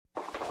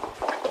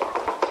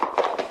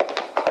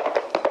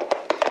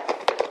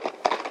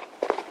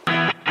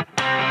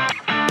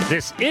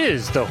This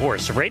is the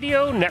Horse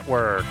Radio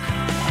Network.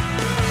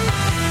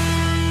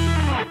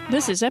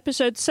 This is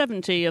episode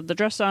 70 of the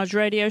Dressage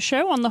Radio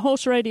Show on the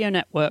Horse Radio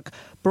Network,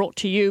 brought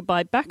to you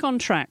by Back on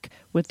Track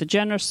with the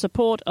generous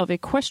support of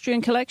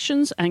Equestrian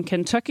Collections and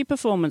Kentucky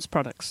Performance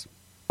Products.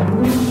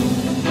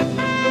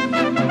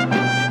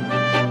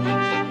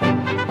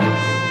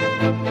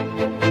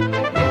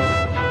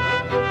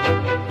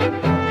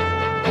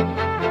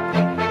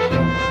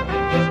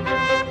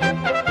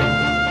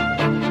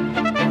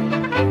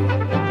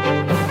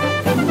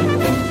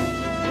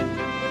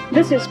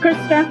 This is Chris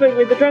Stafford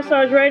with the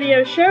Dressage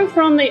Radio Show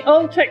from the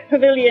Old Tech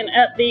Pavilion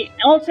at the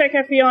Old Tech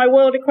FEI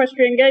World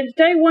Equestrian Games,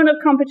 day one of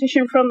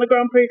competition from the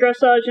Grand Prix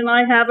Dressage, and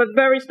I have a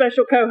very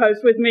special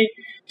co-host with me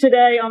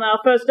today on our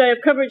first day of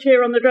coverage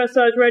here on the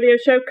Dressage Radio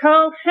Show,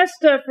 Carl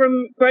Hester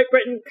from Great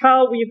Britain.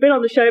 Carl, you've been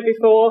on the show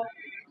before.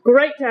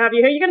 Great to have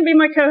you here. You're going to be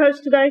my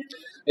co-host today?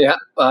 Yeah,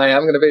 I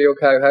am going to be your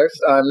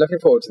co-host. I'm looking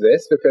forward to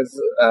this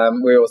because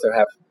we also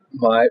have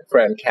my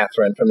friend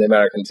Catherine from the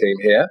American team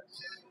here.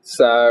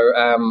 So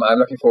I'm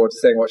looking forward to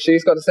seeing what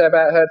she's got to say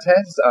about her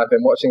test. I've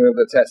been watching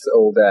the tests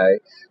all day,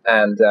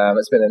 and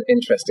it's been an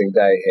interesting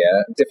day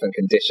here. Different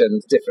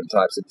conditions, different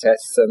types of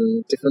tests,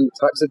 and different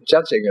types of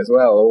judging as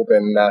well, all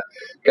been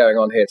going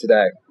on here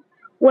today.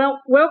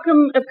 Well,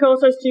 welcome, of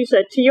course, as you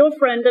said, to your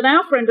friend and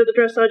our friend of the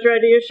Dressage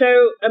Radio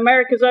Show,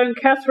 America's own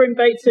Catherine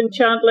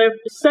Bateson-Chandler.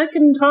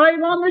 Second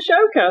time on the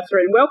show,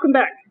 Catherine. Welcome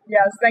back.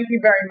 Yes, thank you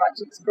very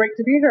much. It's great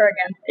to be here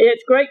again.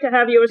 It's great to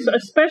have you,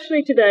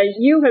 especially today.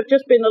 You have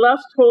just been the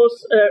last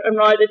horse and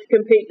rider to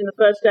compete in the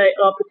first day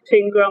of the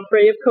Team Grand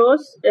Prix, of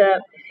course.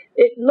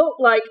 It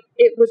looked like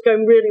it was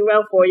going really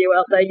well for you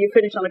out there. You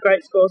finished on a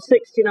great score,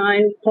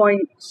 69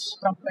 points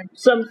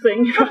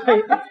something.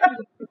 Right.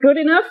 Good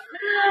enough?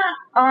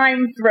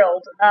 I'm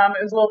thrilled.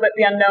 It was a little bit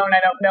the unknown. I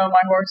don't know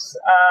my horse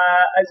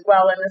as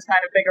well in this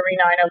kind of big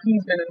arena. I know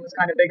he's been in this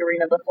kind of big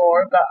arena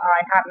before, but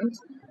I haven't.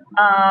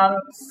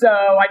 So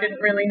I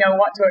didn't really know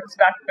what to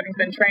expect, but he's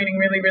been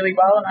training really, really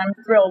well, and I'm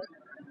thrilled.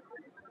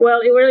 Well,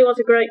 it really was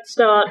a great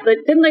start.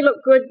 Didn't they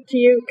look good to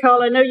you,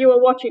 Carl? I know you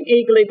were watching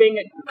eagerly, being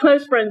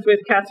close friends with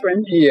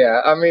Catherine.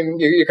 Yeah, I mean,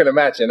 you can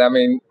imagine. I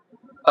mean,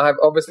 I've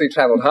obviously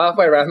travelled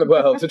halfway around the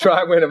world to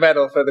try and win a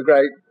medal for the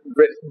Great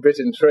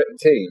Britain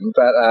team,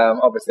 but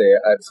obviously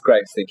it's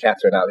great to see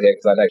Catherine out here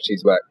because I know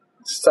she's worked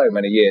so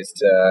many years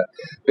to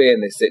be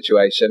in this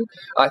situation.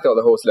 I thought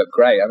the horse looked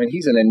great. I mean,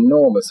 he's an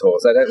enormous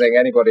horse. I don't think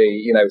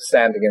anybody,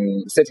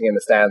 sitting in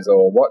the stands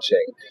or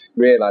watching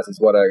realises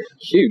what a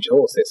huge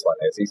horse this one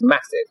is. He's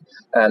massive.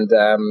 And,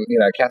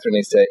 Catherine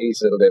needs to eat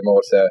a little bit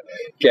more to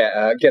get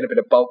a bit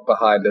of bulk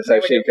behind her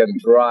so she can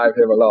drive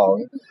him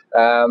along.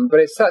 But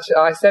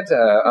I said to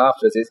her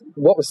afterwards,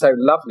 what was so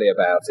lovely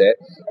about it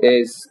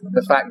is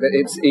the fact that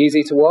it's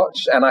easy to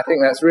watch. And I think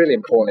that's really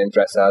important in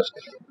dressage.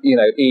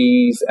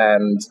 Ease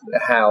and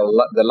how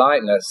the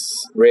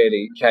lightness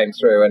really came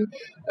through. And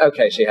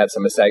okay, she had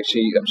some mistakes.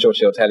 I'm sure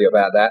she'll tell you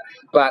about that.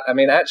 But I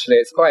mean, actually,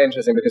 it's quite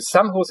interesting because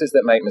some horses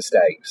that make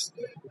mistakes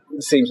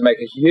seem to make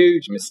a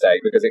huge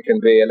mistake because it can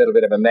be a little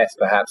bit of a mess,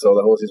 perhaps, or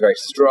the horse is very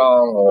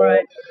strong, or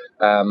right.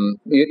 And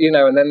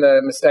then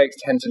the mistakes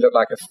tend to look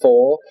like a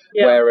 4.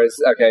 Yeah. Whereas,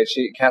 okay,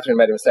 Catherine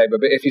made a mistake,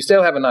 but if you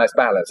still have a nice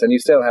balance and you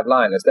still have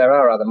lightness, there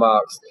are other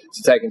marks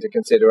to take into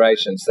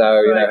consideration. So,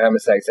 her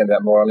mistakes end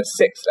up more on a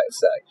 6, let's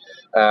say.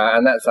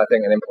 And that's, I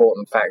think, an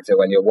important factor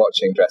when you're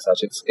watching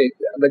dressage.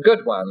 The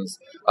good ones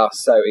are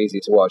so easy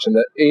to watch, and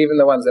even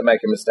the ones that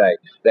make a mistake,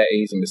 they're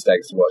easy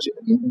mistakes to watch.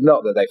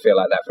 Not that they feel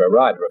like that for a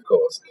rider, of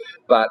course,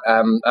 but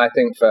I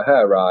think for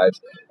her ride,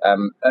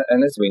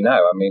 and as we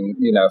know, I mean,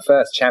 a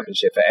first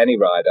championship for any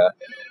rider.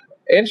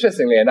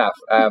 Interestingly enough,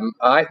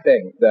 I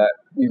think that,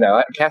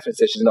 Catherine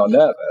says she's not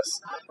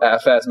nervous at her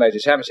first major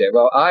championship.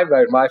 Well, I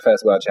rode my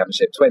first world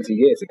championship 20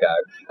 years ago,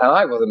 and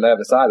I wasn't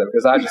nervous either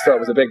because I just thought it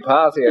was a big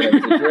party and it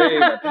was a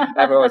dream, and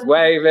everyone was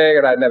waving,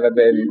 and I'd never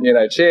been,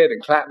 cheered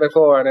and clapped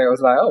before, and it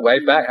was like, oh,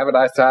 wave back, have a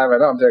nice time,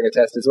 and I'm doing a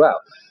test as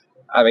well.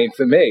 I mean,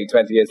 for me,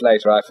 20 years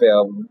later, I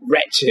feel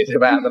wretched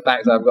about the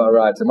fact I've got to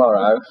ride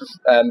tomorrow.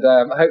 And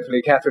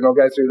hopefully Catherine will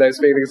go through those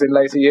feelings in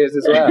later years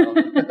as well.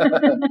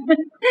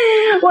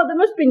 Well, there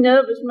must be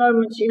nervous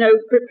moments,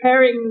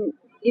 preparing,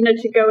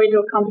 to go into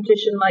a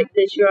competition like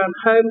this. You're on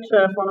home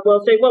turf on a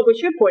world stage. Well, we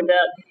should point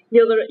out,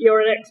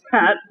 you're an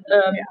expat,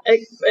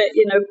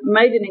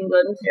 made in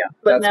England. Yeah.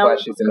 But that's why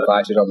she's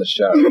invited on the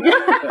show.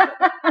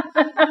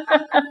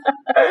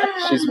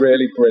 She's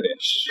really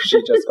British.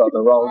 She just got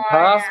the wrong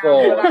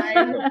passport.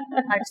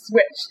 I've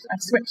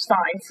switched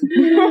sides.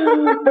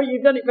 But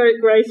you've done it very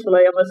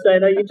gracefully, I must say.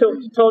 Though you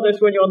told us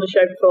when you were on the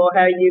show before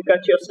how you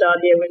got your start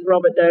here with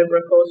Robert Dover,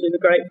 of course, who's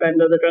a great friend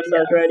of the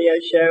Dressage Radio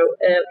Show.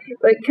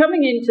 But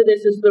coming into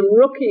this as the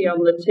rookie on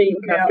the team,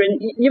 Catherine,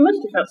 you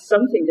must have felt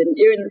something, didn't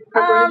you, in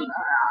preparation?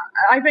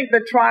 I think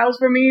the trials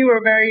for me were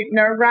very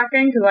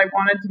nerve-wracking because I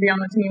wanted to be on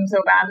the team so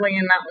badly,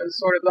 and that was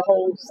sort of the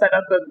whole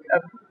setup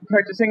of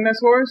purchasing this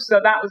horse, so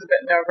that was a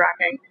bit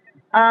nerve-wracking.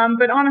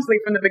 But honestly,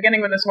 from the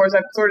beginning with this horse,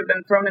 I've sort of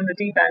been thrown in the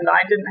deep end.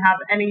 I didn't have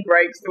any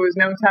breaks. There was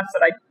no test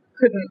that I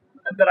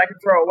could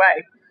throw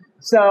away.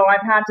 So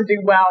I've had to do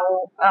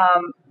well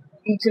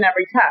each and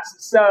every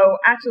test. So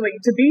actually,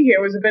 to be here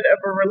was a bit of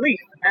a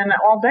relief. And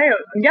all day,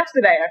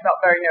 yesterday, I felt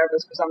very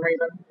nervous for some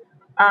reason.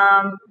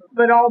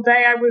 But all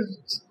day I was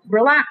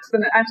relaxed,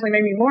 and it actually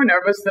made me more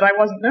nervous that I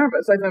wasn't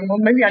nervous. I thought, well,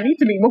 maybe I need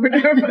to be more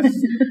nervous.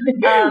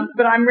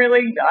 But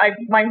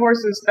my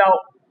horses felt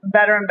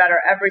better and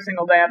better every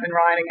single day I've been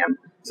riding him.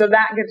 So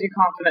that gives you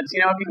confidence.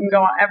 You know, if you can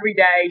go on every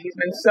day, he's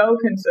been so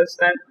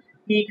consistent.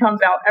 He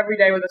comes out every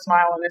day with a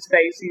smile on his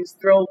face. He's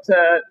thrilled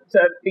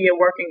to be a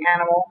working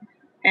animal.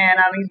 And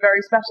he's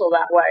very special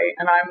that way,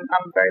 and I'm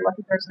a very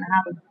lucky person to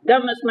have him.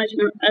 That must make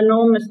an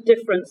enormous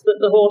difference that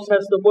the horse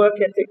has the work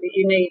ethic that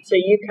you need, so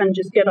you can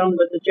just get on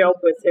with the job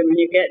with him when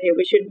you get here.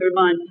 We should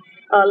remind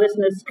our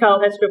listeners,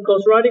 Carl Hester, of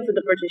course, riding for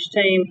the British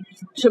team.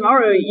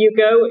 Tomorrow you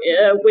go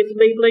with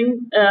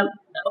Liebling, a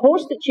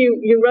horse that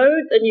you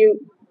rode and you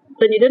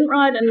didn't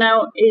ride, and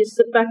now he's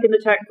back in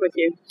the tack with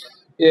you.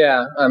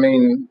 Yeah, I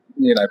mean,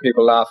 you know,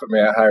 people laugh at me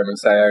at home and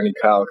say only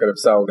Carl could have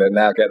sold it,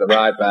 now get the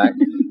ride back.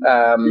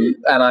 And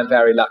I'm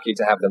very lucky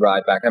to have the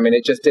ride back. I mean,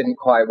 it just didn't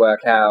quite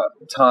work out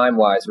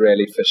time-wise,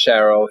 really, for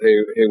Cheryl,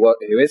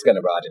 who is going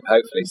to ride him,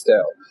 hopefully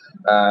still.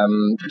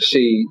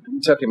 She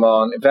took him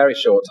on a very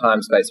short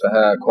time space for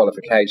her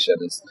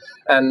qualifications.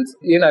 And,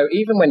 you know,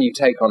 even when you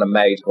take on a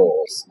made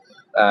horse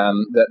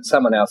that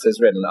someone else has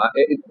ridden,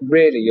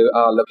 really you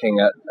are looking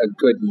at a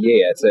good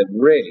year to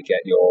really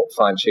get your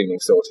fine-tuning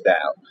sorted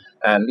out.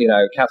 And, you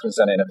know, Catherine's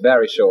done it in a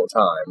very short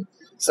time.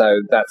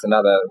 So that's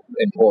another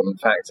important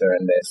factor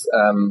in this,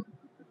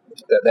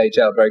 that they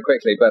gel very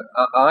quickly. But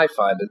I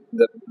find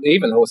that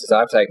even horses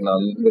I've taken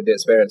on with the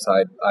experience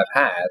I've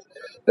had,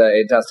 that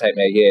it does take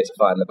me a year to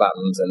find the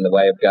buttons and the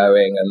way of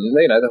going,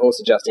 and, you know, the horse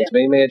adjusting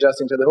to me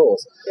adjusting to the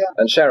horse. Yeah.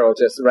 And Cheryl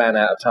just ran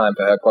out of time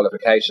for her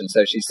qualification.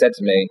 So she said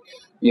to me,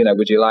 you know,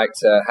 would you like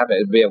to have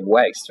it? It would be a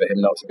waste for him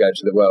not to go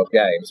to the World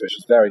Games, which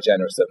was very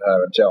generous of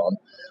her and John.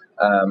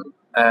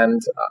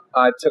 And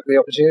I took the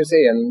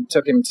opportunity and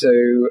took him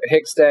to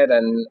Hickstead,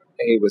 and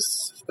he was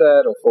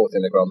third or fourth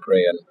in the Grand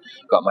Prix and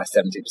got my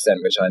 70%,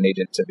 which I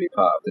needed to be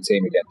part of the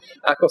team again.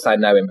 Of course, I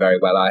know him very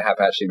well. I have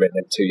actually ridden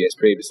him 2 years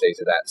previously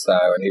to that,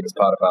 and he was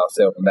part of our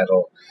silver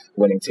medal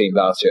winning team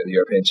last year at the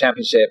European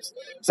Championships.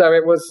 So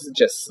it was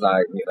just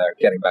like, you know,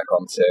 getting back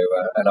onto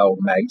an old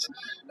mate.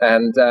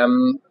 And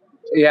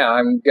yeah,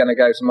 I'm going to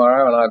go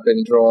tomorrow, and I've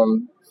been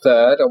drawn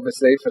third,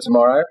 obviously, for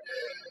tomorrow.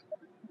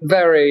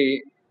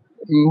 Very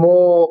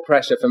more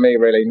pressure for me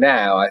really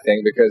now, I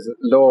think, because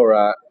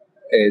Laura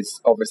is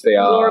obviously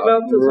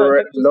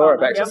Laura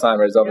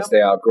Bechtelsheimer is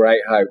obviously our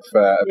great hope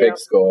for a big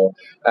score.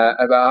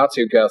 Our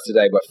two girls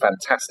today were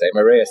fantastic.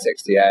 Maria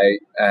 68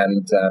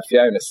 and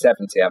Fiona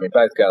 70. I mean,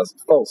 both girls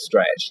full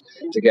stretch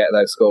to get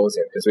those scores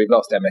in, because we've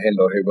lost Emma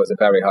Hindle, who was a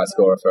very high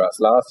scorer for us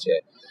last year.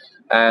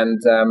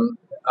 And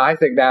I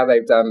think now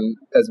they've done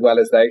as well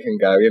as they can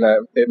go. You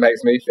know, it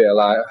makes me feel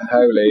like,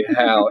 holy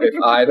hell, if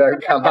I don't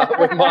come up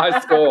with my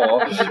score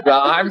that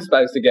I'm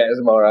supposed to get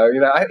tomorrow, you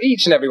know,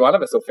 each and every one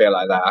of us will feel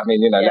like that. I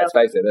mean, you know, let's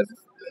face it, there's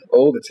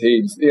all the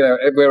teams, you know,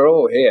 we're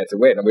all here to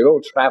win, and we've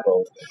all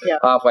travelled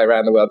halfway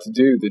around the world to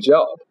do the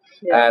job.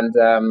 Yeah. And,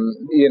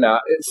 you know,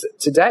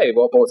 today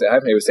what brought it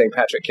home to me was seeing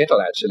Patrick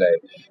Kittel, actually.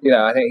 You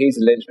know, I think he's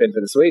a linchpin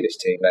for the Swedish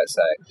team, let's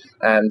say.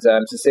 And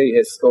to see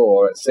his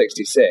score at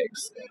 66,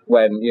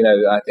 when, you know,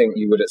 I think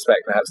you would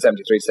expect perhaps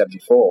 73,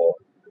 74,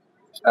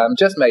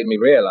 just made me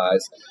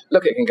realise,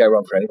 look, it can go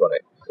wrong for anybody.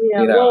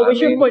 Yeah, you know, well, we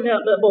should point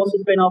out that horse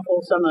has been off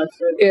all summer.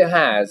 So. It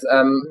has,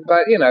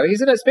 but, you know,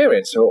 he's an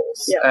experienced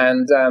horse,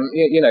 and,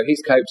 you know,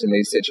 he's coped in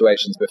these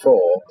situations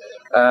before.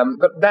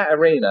 But that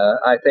arena,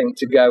 I think,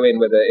 to go in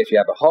with if you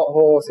have a hot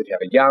horse, if you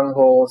have a young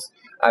horse,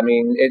 I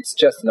mean, it's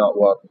just not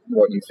what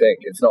you think.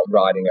 It's not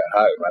riding at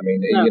home. I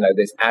mean, you know,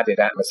 this added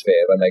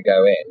atmosphere when they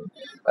go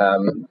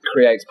in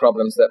creates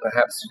problems that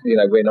perhaps, you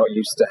know, we're not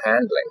used to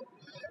handling.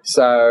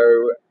 So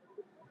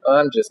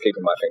I'm just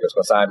keeping my fingers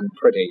crossed. I'm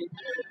pretty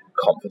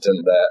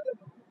confident that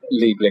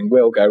Liebling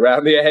will go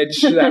round the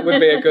edge. That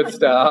would be a good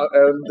start,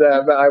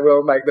 and I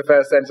will make the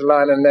first centre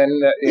line, and then,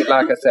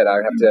 like I said, I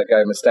have to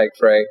go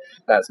mistake-free.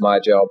 That's my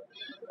job,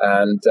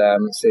 and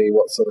see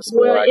what sort of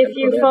score I can if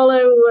you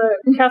follow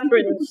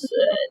Catherine's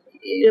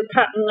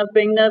pattern of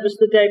being nervous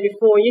the day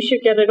before, you should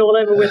get it all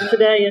over with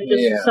today and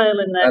just sail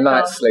in there. A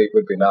night's sleep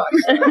would be nice.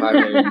 I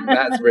mean,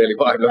 that's really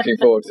what I'm looking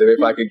forward to,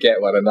 if I could get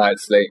one, a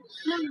night's sleep.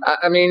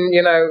 I mean,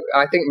 you know,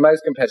 I think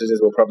most competitors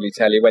will probably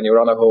tell you when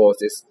you're on a horse,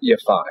 you're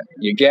fine.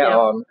 You get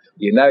on,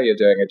 you know you're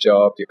doing a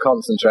job, you're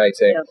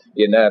concentrating,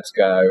 your nerves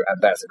go,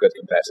 and that's a good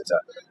competitor.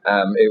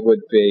 It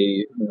would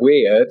be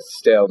weird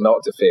still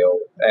not to feel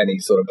any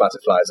sort of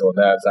butterflies or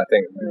nerves. I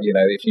think, you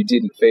know, if you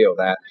didn't feel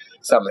that,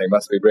 something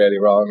must be really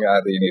wrong.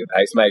 Either you need a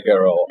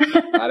pacemaker, or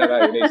I don't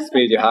know, you need to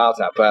speed your heart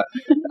up. But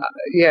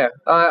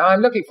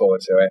I'm looking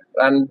forward to it,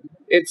 and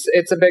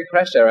it's a big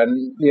pressure.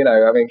 And, you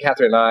know, I mean,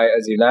 Catherine and I,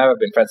 as you know, have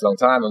been friends a long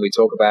time, and we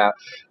talk about,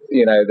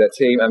 you know, the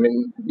team. I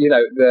mean, you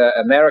know, the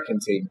American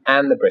team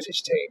and the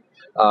British team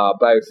are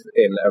both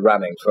in a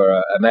running for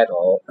a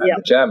medal, and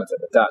the Germans and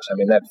the Dutch, I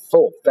mean, they're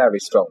 4 very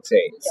strong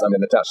teams. I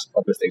mean, the Dutch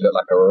obviously look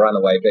like a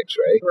runaway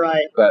victory,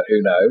 but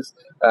who knows?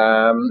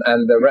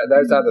 And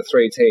those other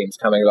 3 teams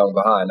coming along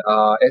behind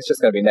it's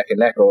just going to be neck and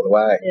neck all the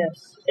way.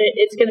 Yes,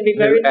 it's going to be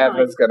very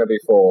Whoever's going to be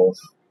fourth.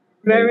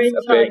 Very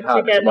tight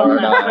to get on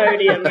that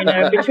podium,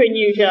 between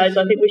you guys.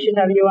 I think we should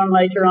have you on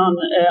later on,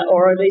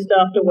 or at least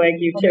after WEG,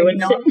 you two. And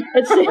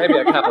see. Maybe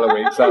a couple of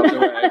weeks after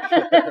WEG.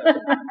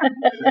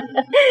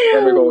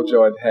 Then we've all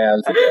joined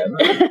hands again.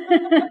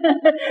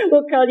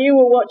 Well, Carl, you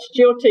watched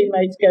your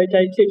teammates go,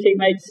 2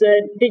 teammates.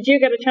 Did you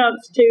get a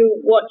chance to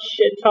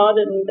watch Todd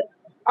and...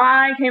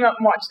 I came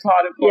up and watched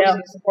Todd, of course,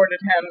 and supported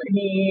him.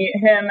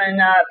 Him and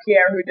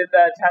Pierre, who did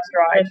the test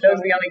ride. Those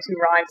are the only 2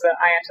 rides that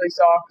I actually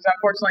saw, because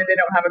unfortunately they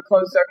don't have a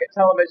closed circuit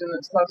television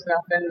that's close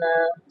enough in the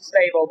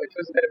stable, which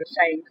was a bit of a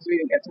shame because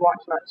we didn't get to watch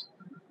much.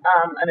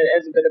 And it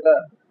is a bit of a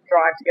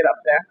drive to get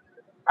up there.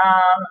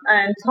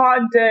 And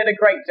Todd did a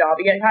great job.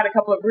 He had a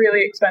couple of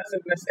really expensive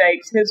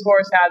mistakes. His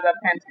horse has a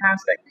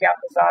fantastic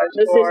Dressage.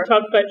 This is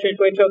Todd Fletcher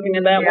we're talking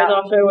about with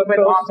Otto, of course.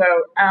 Otto.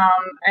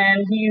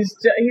 And he's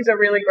a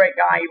really great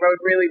guy. He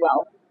rode really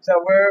well. So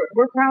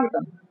we're proud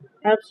of him.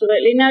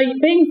 Absolutely. Now,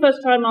 being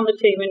first time on the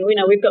team, and we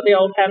know we've got the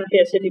old hand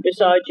here sitting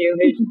beside you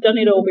who's done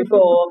it all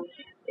before.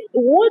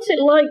 What's it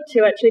like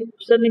to actually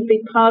suddenly be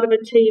part of a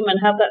team and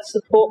have that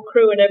support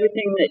crew and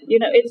everything that,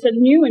 it's a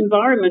new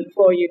environment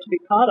for you to be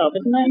part of,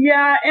 isn't it?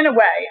 Yeah, in a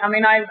way. I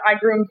mean, I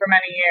groomed for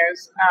many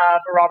years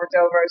for Robert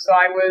Dover, so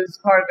I was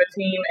part of a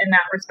team in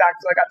that respect,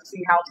 so I got to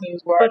see how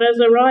teams work. But as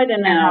a rider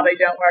now. And how they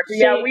don't work.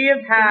 See, we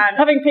have had...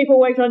 Having people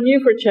wait on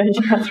you for a change,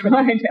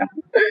 Catherine.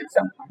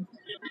 Sometimes.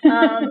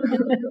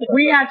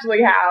 We actually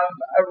have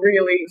a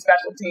really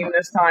special team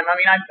this time. I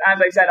mean, as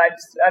I said,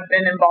 I've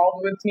been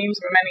involved with teams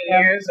for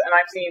many years, and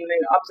I've seen the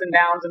ups and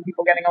downs and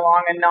people getting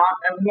along and not.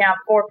 And we have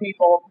 4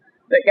 people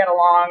that get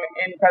along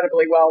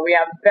incredibly well. We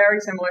have very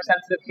similar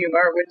sense of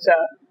humor, which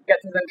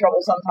gets us in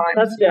trouble sometimes.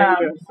 That's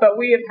dangerous. But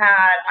we have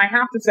had, I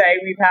have to say,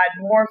 we've had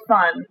more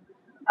fun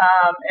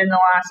in the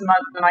last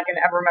month than I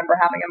can ever remember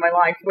having in my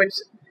life, which...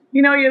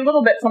 you a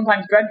little bit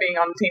sometimes dread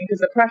being on the team because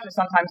the pressure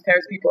sometimes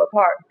tears people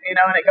apart, and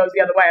it goes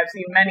the other way. I've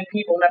seen many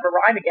people never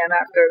ride again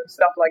after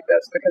stuff like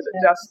this because it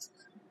just,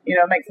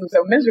 makes them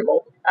so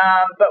miserable.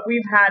 But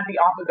we've had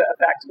the opposite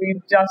effect. We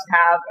just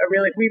have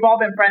we've all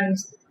been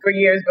friends for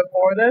years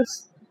before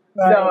this.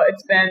 Right. So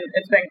it's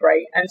been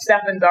great. And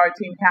Stefan's our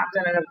team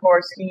captain, and of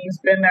course he's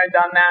been there,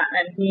 done that,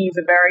 and he's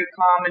a very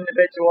calm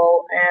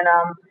individual and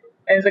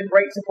is a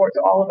great support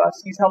to all of us.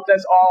 He's helped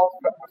us all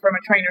from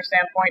a trainer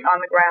standpoint on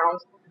the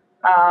ground.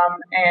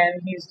 And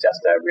he's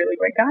just a really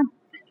great guy.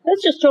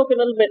 Let's just talk a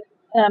little bit.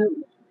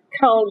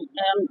 Carl,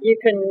 you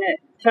can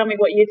tell me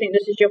what you think.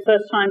 This is your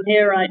first time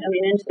here, right? I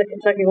mean, into the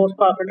Kentucky Horse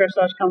Park for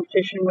dressage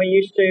competition. We're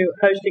used to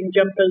hosting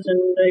jumpers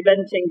and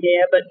eventing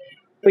here, but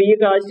for you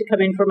guys to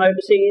come in from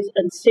overseas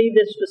and see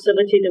this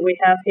facility that we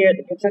have here at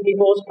the Kentucky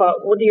Horse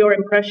Park, what are your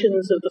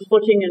impressions of the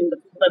footing and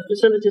the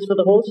facilities for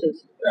the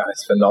horses? Yeah,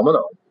 it's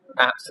phenomenal.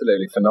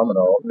 Absolutely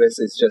phenomenal. This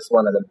is just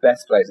one of the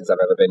best places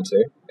I've ever been to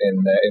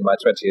in my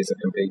 20 years of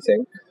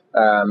competing.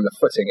 The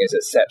footing is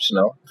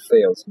exceptional,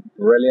 feels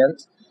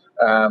brilliant.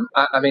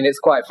 I mean, it's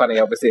quite funny,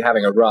 obviously,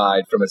 having a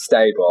ride from a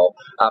stable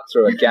up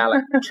through a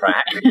gallop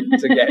track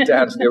to get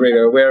down to the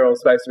arena. We're all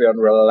supposed to be on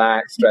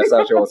relaxed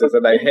dressage horses,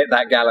 and they hit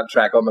that gallop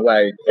track on the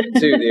way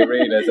to the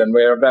arenas. And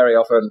we're very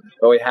often,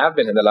 well, we have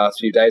been in the last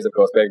few days, of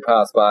course, being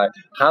passed by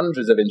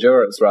hundreds of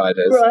endurance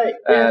riders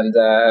and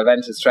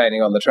eventers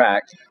training on the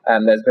track.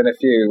 And there's been a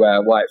few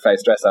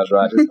white-faced dressage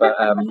riders, but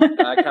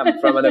I come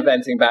from an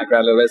eventing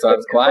background a little bit, so I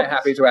was quite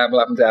happy to amble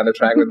up and down the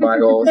track with my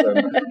horse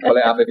and pull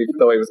it up if he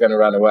thought he was going to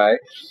run away.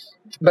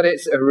 But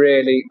it's a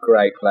really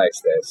great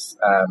place, this.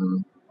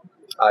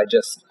 I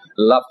just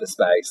love the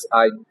space.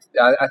 I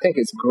think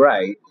it's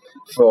great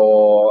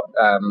for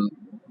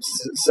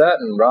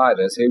certain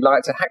riders who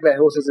like to hack their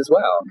horses as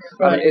well.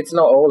 Right. I mean, it's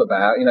not all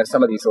about,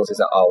 some of these horses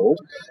are old.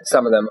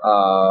 Some of them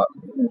are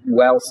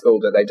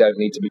well-schooled that they don't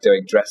need to be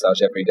doing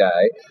dressage every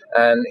day.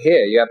 And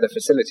here you have the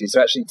facilities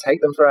to actually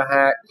take them for a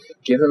hack,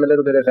 give them a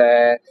little bit of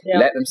air,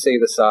 let them see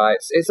the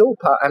sights. It's all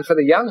part, and for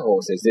the young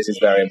horses, this is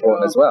very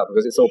important as well,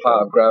 because it's all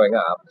part of growing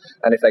up.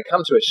 And if they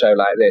come to a show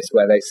like this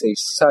where they see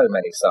so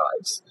many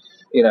sights,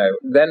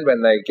 then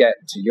when they get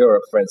to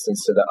Europe, for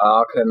instance, to the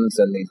Arkans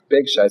and these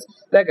big shows,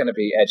 they're going to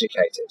be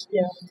educated.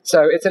 Yeah.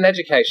 So it's an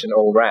education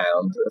all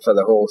round for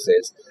the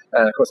horses.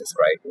 And of course, it's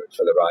great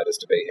for the riders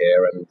to be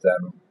here. And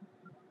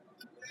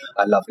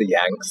I love the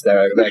Yanks.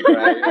 They're great.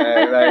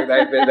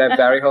 They're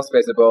very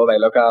hospitable. They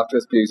look after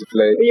us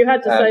beautifully. Well, you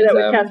had to say that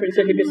with Catherine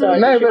sitting beside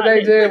you. No, but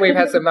they do. We've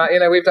had some,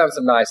 we've done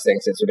some nice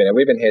things since we've been here.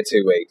 We've been here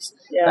 2 weeks,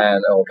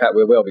 and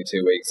we will be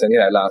 2 weeks. And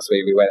last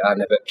week we went. I'm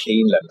at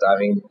Keeneland. I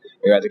mean,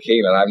 We went to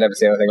Keelan. I've never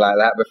seen anything like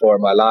that before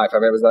in my life. I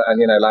mean, it was like, and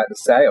like the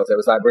sales, it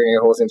was like bringing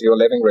a horse into your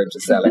living room to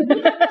sell it.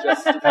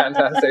 Just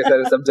fantastic. So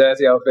there's some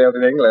dirty old field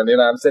in England.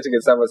 I'm sitting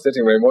in someone's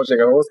sitting room watching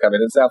a horse come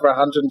in and sell for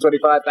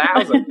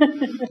 125,000.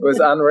 It was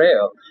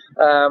unreal.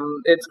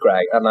 It's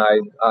great, and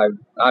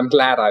I'm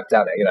glad I've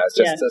done it. It's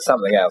just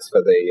something else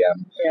for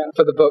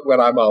the book when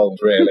I'm old.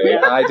 Really,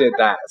 I did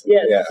that.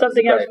 Yes,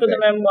 something else for the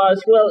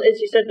memoirs. Well, as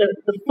you said,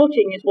 the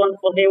footing is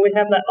wonderful here. We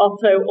have that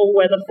Otto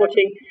all-weather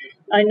footing.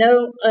 I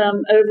know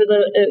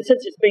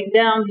since it's been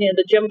down here,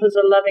 the jumpers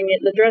are loving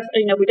it. The dress,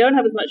 we don't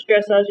have as much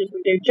dressage as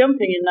we do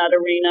jumping in that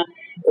arena.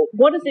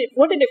 What did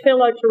it feel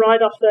like to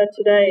ride off there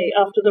today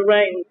after the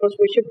rain? Because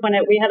we should point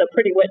out we had a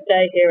pretty wet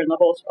day here in the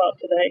horse park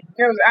today.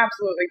 It was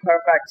absolutely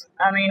perfect.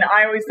 I mean,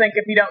 I always think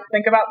if you don't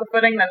think about the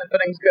footing, then the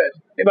footing's good.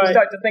 If you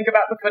start to think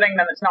about the footing,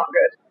 then it's not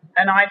good.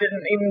 And I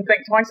didn't even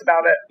think twice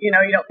about it. You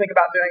don't think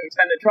about doing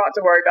extended trots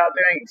or worry about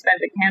doing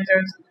extended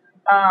canters.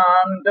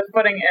 The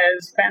footing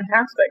is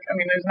fantastic. I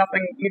mean, there's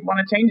nothing you'd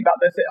want to change about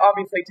this. It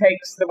obviously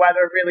takes the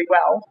weather really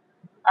well.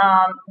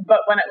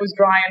 But when it was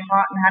dry and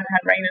hot and hadn't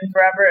had rain in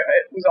forever,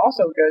 it was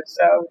also good.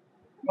 So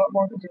what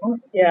more could you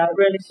want? Yeah,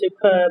 really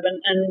superb.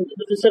 And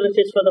the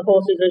facilities for the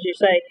horses, as you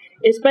say,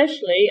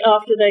 especially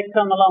after they've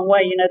come a long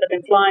way. They've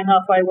been flying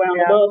halfway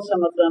around the world,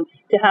 some of them,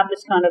 to have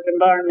this kind of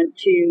environment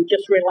to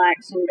just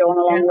relax and go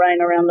on a long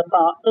range around the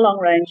park. A long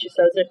range, she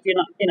says, if you're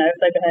not, if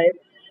they behave.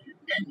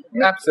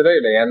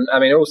 Absolutely, and I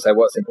mean also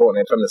what's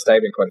important from the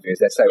stabling point of view is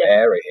they're so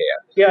airy here.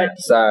 Yeah.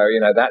 So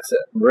that's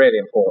really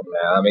important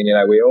now. I mean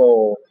we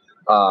all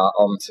are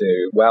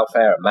onto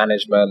welfare and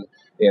management.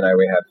 We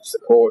have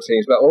support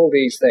teams, but all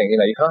these things,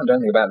 you can't do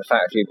anything about the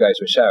fact if you go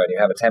to a show and you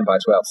have a 10 by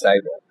 12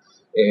 stable,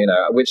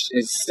 which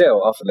is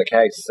still often the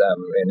case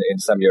in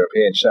some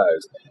European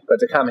shows. But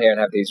to come here and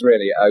have these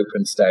really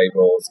open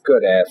stables,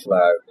 good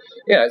airflow,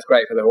 it's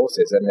great for the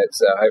horses, and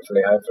it's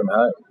hopefully home from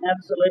home.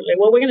 Absolutely.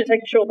 Well, we're going to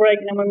take a short break,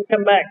 and then when we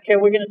come back,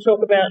 we're going to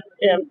talk about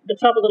the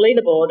top of the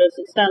leaderboard as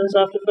it stands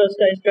after first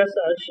day's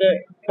dressage.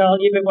 Carl,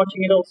 you've been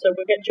watching it all, so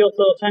we'll get your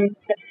thoughts and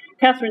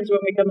Catherine's when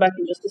we come back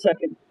in just a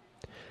second.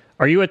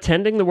 Are you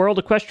attending the World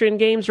Equestrian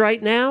Games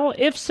right now?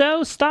 If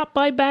so, stop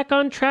by Back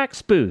on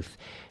Track's booth,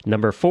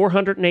 number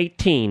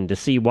 418, to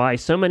see why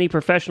so many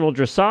professional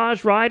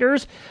dressage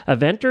riders,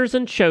 eventers,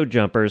 and show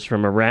jumpers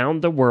from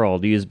around the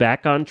world use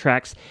Back on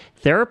Track's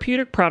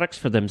therapeutic products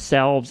for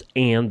themselves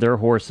and their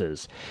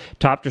horses.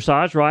 Top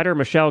dressage rider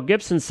Michelle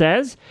Gibson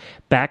says,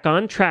 Back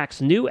on Track's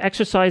new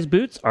exercise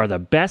boots are the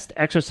best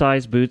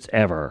exercise boots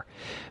ever.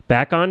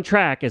 Back on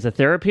Track is a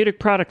therapeutic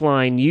product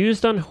line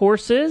used on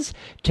horses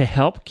to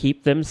help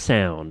keep them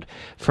sound.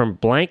 From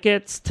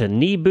blankets to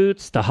knee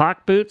boots to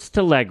hock boots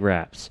to leg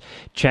wraps.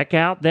 Check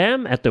out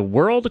them at the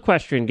World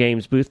Equestrian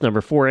Games booth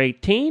number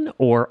 418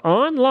 or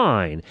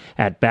online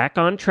at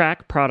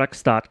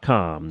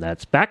backontrackproducts.com.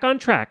 That's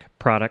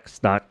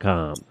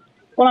backontrackproducts.com.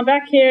 Well, I'm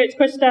back here. It's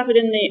Chris Stafford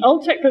in the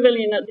Old Tech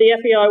Pavilion at the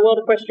FEI World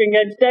Equestrian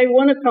Games. Day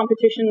one of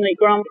competition, the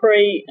Grand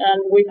Prix,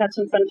 and we've had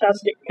some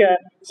fantastic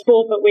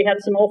sport, but we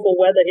had some awful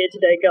weather here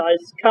today,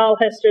 guys. Carl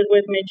Hester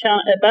with me,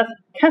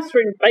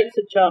 Catherine Bates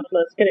at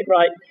Chancellor, let's get it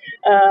right.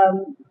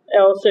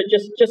 Also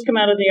just come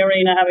out of the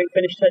arena having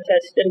finished her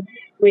test, and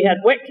we had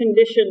wet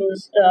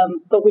conditions,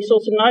 but we saw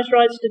some nice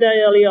rides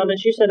today early on.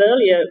 As you said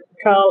earlier,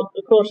 Carl,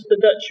 of course, the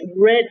Dutch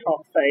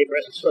red-hot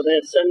favourites for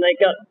this, and they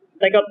got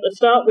the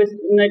start with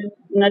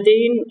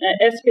Nadine,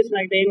 Eskes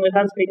Nadine with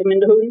Hans-Peter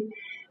Minderhoen.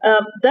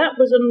 That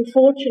was an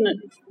unfortunate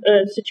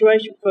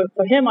situation for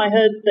him. I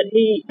heard that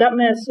that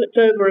mare slipped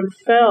over and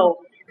fell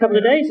a couple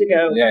of days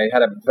ago. Yeah, he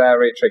had a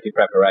very tricky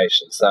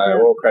preparation, so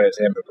all credit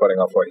to him for putting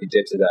off what he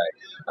did today.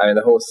 I mean,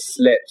 the horse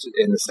slipped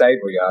in the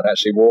stable yard,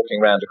 actually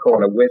walking around a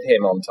corner with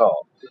him on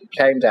top,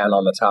 came down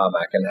on the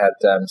tarmac and had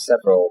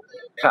several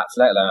cuts,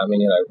 let alone,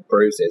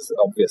 bruises,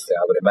 obviously,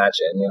 I would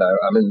imagine.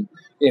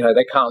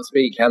 They can't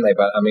speak, can they?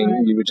 But,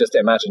 you would just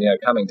imagine,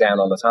 coming down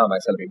on the tarmac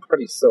is going to be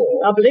pretty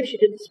sore. I believe she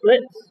did the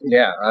splits.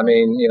 Yeah,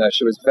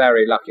 she was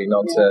very lucky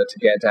not to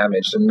get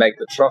damaged and make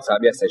the trot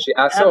up yesterday.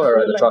 I saw her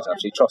at the trot up.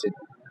 She trotted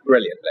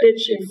brilliantly.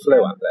 She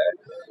flew up there.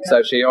 Yeah.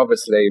 So she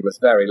obviously was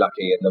very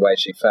lucky in the way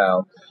she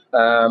fell.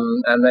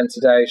 And then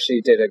today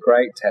she did a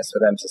great test for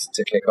them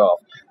to kick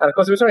off. And of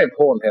course it was very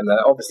important to him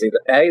that obviously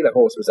A, the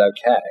horse was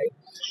okay,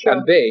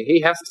 and B,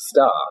 he has to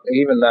start,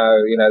 even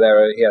though, he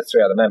has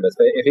three other members.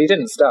 But if he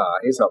didn't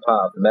start, he's not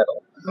part of the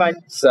medal. Right.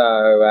 So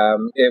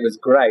it was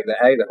great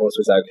that A, the horse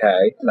was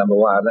okay, number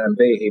one, and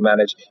B, he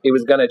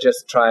was going to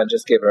just try and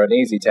just give her an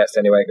easy test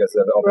anyway because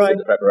of obviously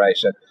the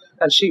preparation.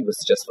 And she was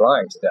just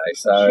flying today.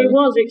 So she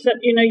was, except,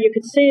 you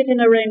could see it in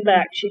her rein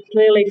back. She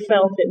clearly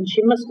felt it, and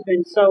she must have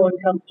been so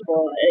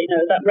uncomfortable.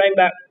 That rein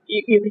back,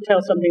 you could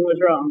tell something was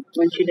wrong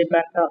when she did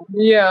back up.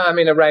 Yeah, a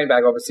rein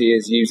back obviously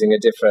is using a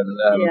different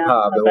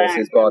part of the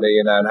horse's body,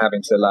 and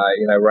having to,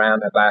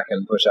 round her back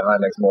and push her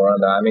hind legs more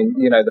under.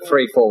 The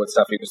free forward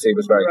stuff you could see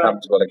was very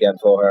comfortable again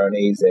for her and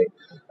easy.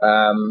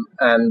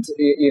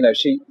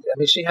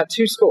 She had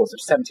two scores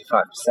of 75%.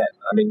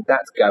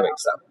 That's going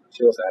some.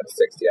 She also had a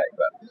 68,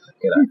 but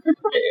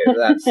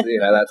that's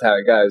how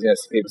it goes.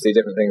 People see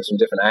different things from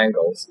different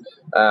angles.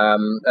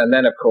 And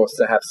then, of course,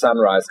 to have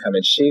Sunrise come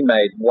in, she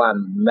made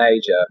one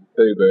major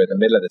boo-boo in the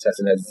middle of the test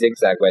in her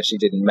zigzag where she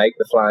didn't make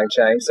the flying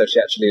change, so she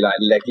actually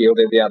leg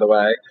yielded the other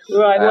way.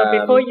 Right. Well,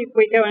 before we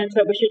go into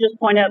it, we should just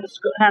point out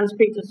Hans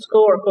Peter's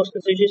score, of course,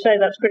 because as you say,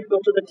 that's critical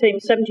to the team.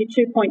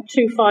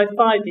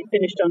 72.255 he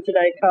finished on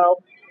today,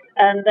 Carl.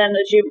 And then,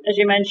 as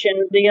you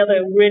mentioned, the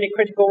other really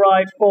critical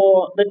ride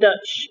for the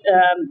Dutch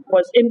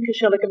was Imke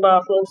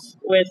Schelleke-Bartels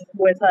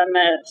with her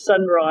mare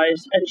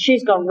Sunrise, and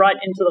she's gone right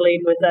into the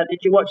lead with that.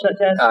 Did you watch that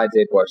test? I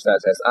did watch that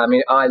test. I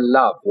mean, I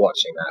love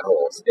watching that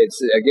horse. It's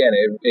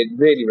it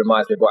really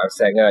reminds me of what I was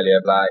saying earlier,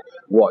 of like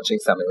watching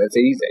something that's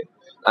easy.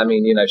 I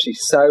mean,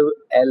 she's so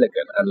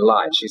elegant and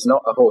light. She's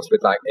not a horse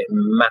with like a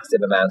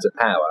massive amount of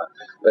power,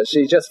 but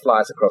she just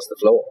flies across the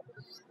floor.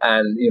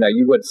 And,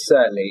 you would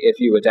certainly, if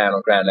you were down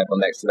on ground level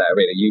next to that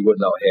arena, you would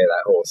not hear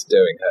that horse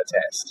doing her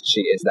test.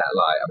 She is that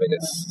light. I mean,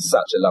 it's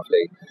such a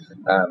lovely,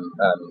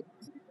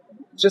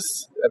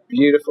 just a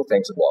beautiful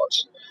thing to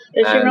watch.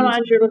 Does she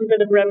remind you a little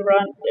bit of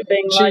Rembrandt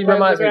being light? She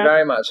reminds me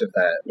very much of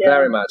that,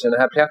 very much. And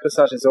her Piaffe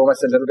Passage is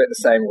almost a little bit the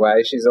same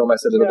way. She's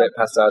almost a little bit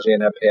passage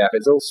in her Piaffe.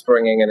 It's all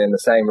springing and in the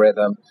same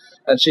rhythm.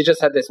 And she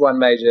just had this one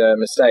major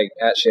mistake,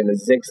 actually, in the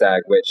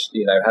zigzag, which,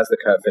 has the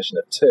coefficient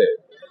of 2.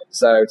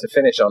 So to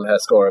finish on her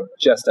score of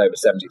just over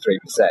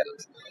 73%,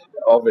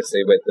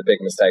 obviously with the big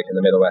mistake in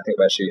the middle, I think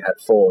where she had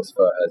 4s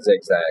for her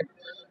zigzag,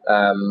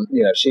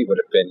 she would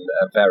have been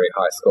a very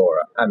high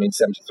scorer. I mean,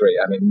 73.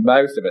 I mean,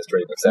 most of us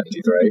dream of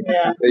 73.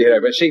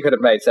 But she could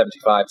have made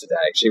 75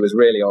 today. She was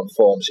really on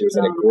form. She was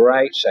in a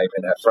great shape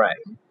in her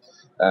frame.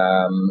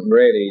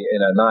 Really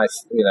in a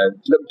nice,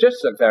 looked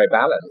very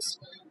balanced.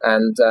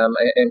 And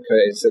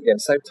Imke is, again,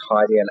 so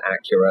tidy and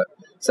accurate.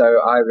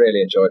 So I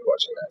really enjoyed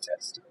watching that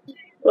test.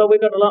 Well,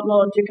 we've got a lot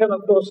more to come,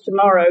 of course,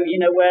 tomorrow,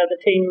 where the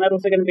team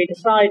medals are going to be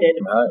decided.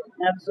 Right.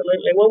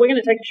 Absolutely. Well, we're going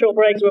to take a short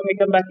break when we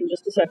come back in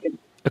just a second.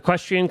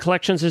 Equestrian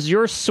Collections is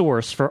your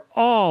source for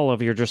all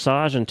of your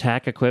dressage and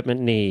tack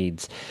equipment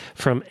needs.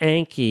 From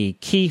Anki,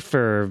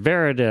 Kiefer,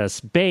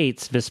 Veritas,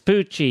 Bates,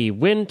 Vespucci,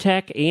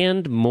 Wintec,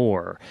 and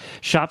more.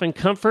 Shop in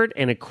comfort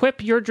and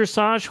equip your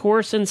dressage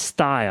horse in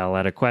style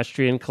at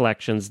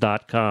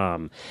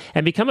equestriancollections.com.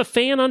 And become a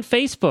fan on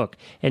Facebook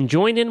and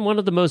join in one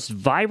of the most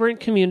vibrant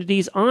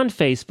communities on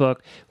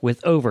Facebook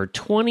with over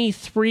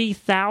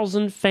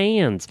 23,000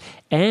 fans.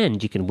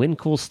 And you can win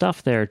cool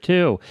stuff there,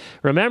 too.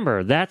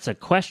 Remember, that's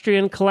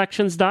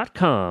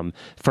equestriancollections.com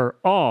for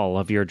all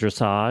of your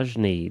dressage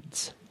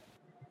needs.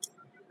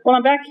 Well,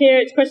 I'm back here.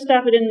 It's Chris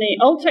Stafford in the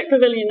Old Tech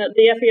Pavilion at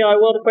the FEI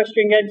World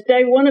Equestrian Games.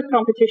 Day one of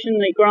competition,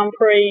 the Grand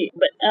Prix.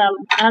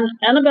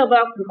 Annabelle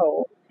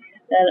Valkenhol.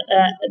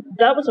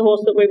 That was a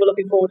horse that we were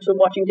looking forward to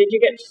watching. Did you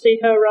get to see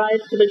her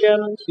ride for the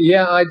Germans?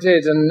 Yeah, I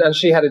did, and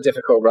she had a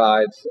difficult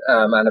ride,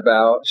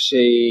 Annabelle.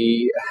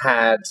 She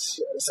had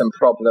some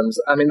problems.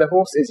 I mean, the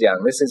horse is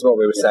young. This is what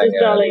we were saying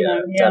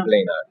earlier.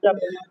 Dablino.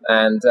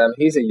 And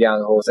he's a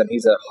young horse, and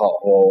he's a hot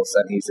horse,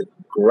 and he's a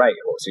great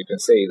horse. You can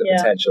see the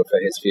potential for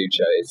his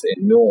future is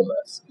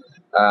enormous.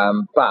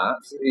 But,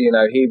 he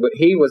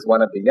was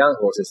one of the young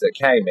horses that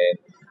came in,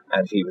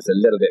 and he was a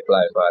little bit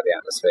blown by the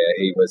atmosphere.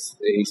 He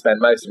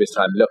spent most of his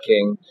time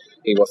looking.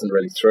 He wasn't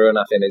really through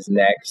enough in his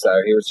neck, so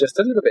he was just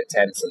a little bit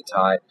tense and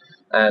tight.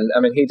 And,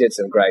 I mean, he did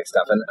some great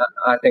stuff, and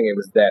I think it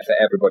was there for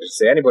everybody to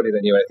see. Anybody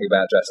that knew anything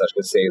about dressage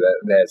could see that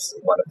there's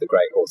one of the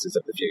great horses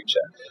of the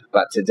future.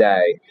 But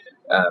today,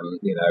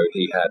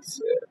 he had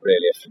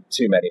really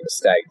too many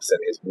mistakes,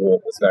 and his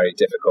walk was very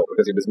difficult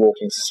because he was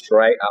walking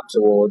straight up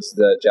towards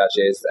the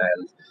judges,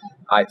 and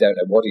I don't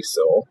know what he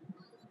saw.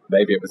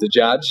 Maybe it was a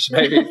judge,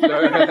 but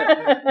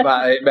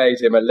it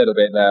made him a little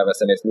bit nervous,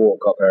 and his walk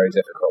got very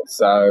difficult.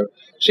 So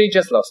she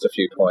just lost a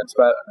few points,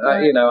 but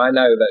I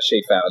know that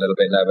she felt a little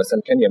bit nervous.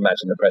 And can you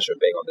imagine the pressure of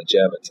being on the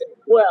German team?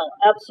 Well,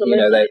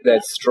 absolutely.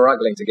 They're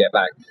struggling to get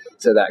back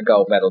to that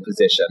gold medal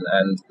position,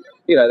 and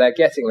they're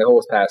getting the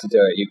horsepower to do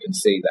it. You can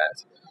see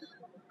that.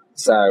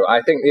 So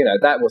I think,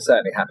 that will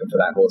certainly happen for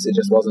that horse. It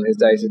just wasn't his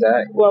day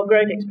today. Well,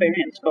 great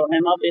experience for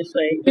him,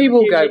 obviously. He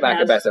will go back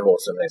a better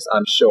horse than this,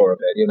 I'm sure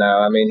of it.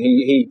 I mean,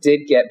 he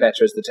did get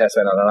better as the test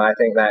went on, and I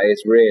think that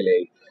is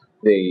really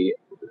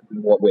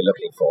what we're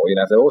looking for.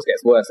 If the horse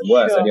gets worse and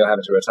worse and you're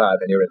having to retire,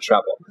 then you're in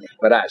trouble.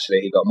 But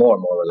actually, he got more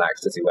and more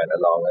relaxed as he went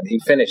along, and he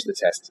finished the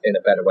test in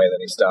a better way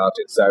than he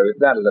started. So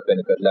that'll have been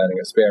a good learning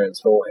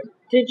experience for him.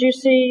 Did you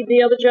see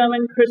the other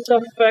German,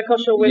 Christoph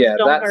Koschel, with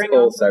Dom that's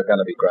also going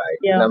to be great.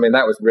 Yeah. I mean,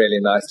 that was really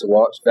nice to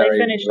watch. Very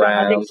they finished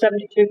round. I think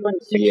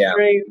 72.63. Yeah.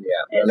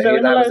 So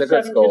in the low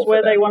 70s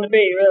where they want to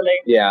be, really.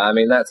 Yeah, I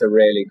mean, that's a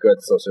really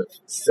good sort of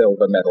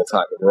silver medal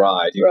type of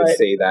ride. You can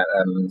see that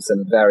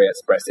some very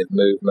expressive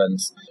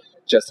movements.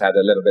 Just had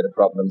a little bit of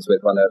problems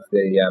with one of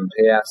the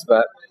Piaffes,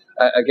 but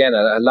again,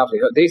 a lovely.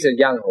 These are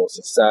young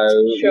horses, so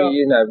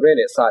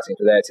really exciting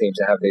for their team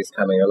to have these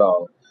coming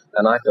along.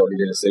 And I thought he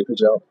did a super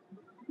job.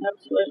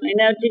 Absolutely.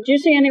 Now, did you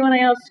see anyone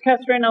else,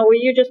 Catherine, or were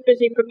you just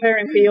busy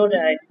preparing for your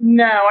day?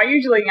 No, I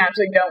usually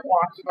actually don't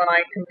watch when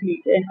I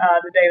compete,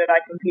 the day that I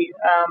compete.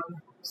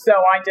 So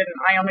I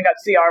only got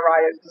CR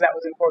riders because that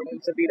was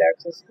important to be there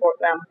to support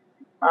them.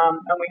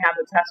 And we had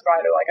the test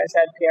rider, like I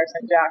said, Pierre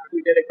St. Jacques,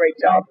 who did a great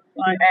job.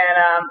 Right.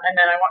 And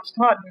then I watched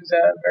Todd, who's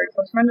a very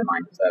close friend of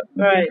mine. So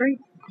right. Great.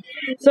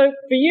 So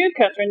for you,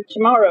 Catherine,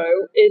 tomorrow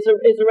is a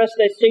rest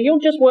day. So you'll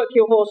just work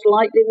your horse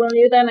lightly, will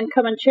you, then, and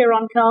come and cheer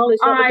on Carl? Is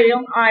that the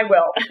deal? I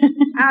will.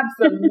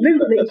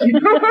 Absolutely.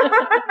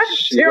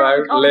 She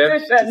won't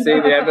live to see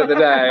the end of the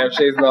day if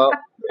she's not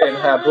in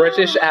her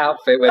British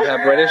outfit with her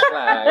British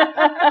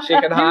flag. She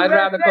can hide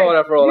around the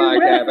corner for all I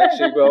care, but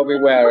she will be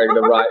wearing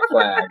the right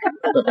flag.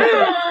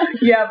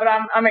 Yeah, but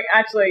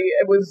actually,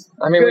 it was.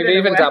 I mean, we've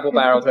even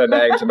double-barreled her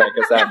name to make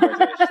her sound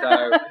British.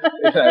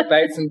 So,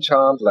 Bates and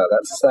Chandler,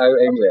 that's so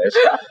English.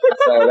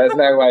 So there's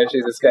no way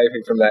she's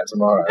escaping from that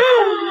tomorrow.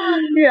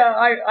 Yeah,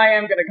 I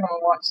am going to come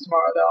and watch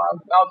tomorrow, though.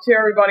 I'll cheer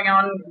everybody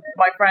on,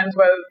 my friends,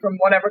 whether from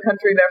whatever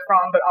country they're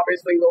from, but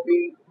obviously we'll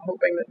be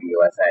hoping that the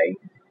USA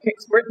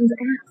kicks Britain's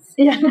ass.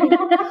 Yeah.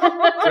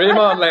 Dream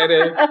on,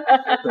 lady.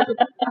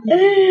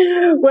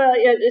 Well,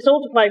 yeah, it's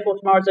all to play for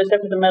tomorrow, as I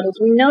said, for the medals.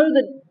 We know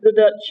that the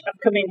Dutch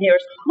have come in here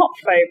as hot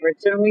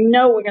favourites, and we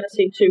know we're going to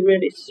see two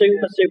really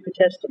super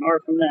tests tomorrow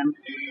from them.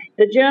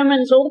 The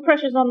Germans, all the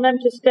pressure's on them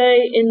to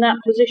stay in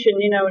that position,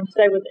 and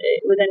stay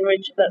within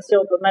reach of that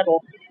silver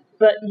medal.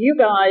 But you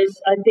guys,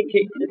 I think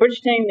the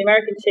British team, the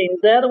American team,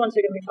 they're the ones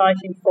who are going to be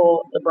fighting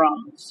for the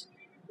bronze.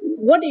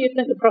 What do you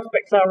think the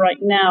prospects are right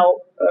now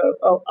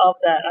of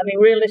that? I mean,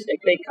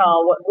 realistically,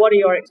 Carl, what are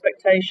your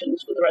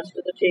expectations for the rest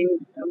of the team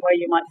and where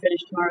you might finish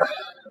tomorrow?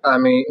 I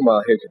mean,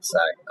 well, who could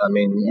say? I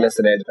mean,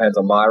 listen, it depends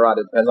on my ride,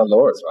 it depends on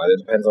Laura's ride, it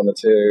depends on the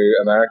two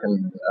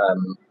American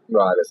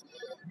riders.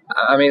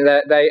 I mean,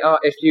 they are.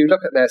 If you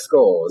look at their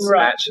scores,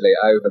 actually,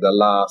 over the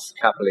last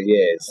couple of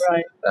years,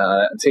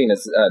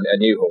 Tina's a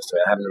new horse to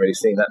me. I haven't really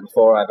seen that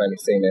before. I've only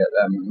seen it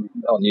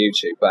on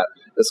YouTube. But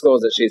the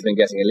scores that she's been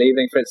getting in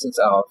Leaving, for instance,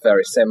 are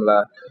very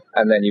similar.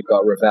 And then you've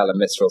got Ravel and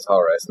Mistral's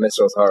Horace.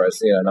 Mistral's Horace,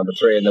 number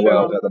 3 in the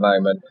world at the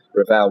moment.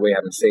 Ravel, we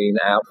haven't seen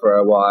out for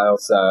a while,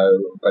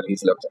 but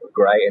he's looked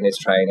great in his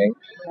training.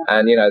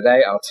 And,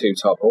 they are two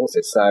top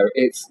horses. So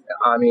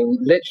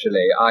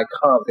literally, I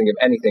can't think of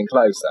anything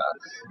closer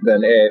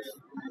than if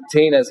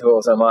Tina's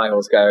horse and my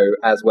horse go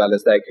as well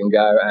as they can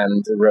go,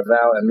 and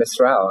Ravel and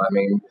Mistral,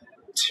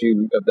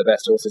 two of the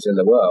best horses in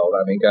the world,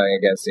 going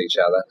against each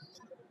other.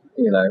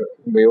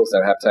 We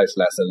also have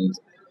Totalas and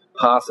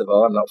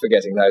Parsifal. I'm not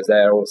forgetting those.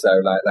 They're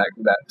also like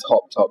that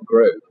top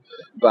group.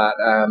 But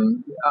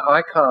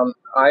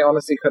I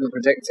honestly couldn't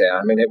predict it.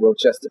 It will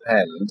just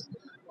depend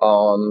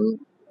on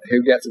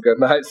who gets a good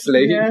night's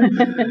sleep,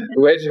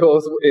 which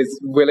horse is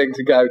willing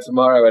to go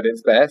tomorrow at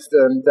its best,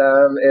 and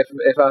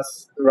if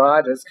us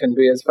riders can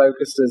be as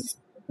focused as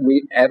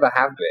we ever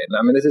have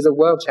been. This is a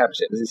world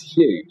championship. This is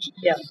huge.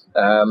 Yeah.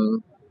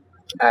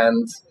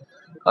 And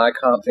I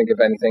can't think of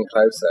anything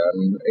closer.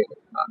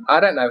 I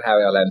don't know how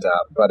it'll end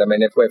up, but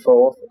if we're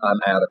fourth, I'm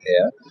out of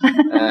here.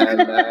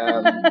 And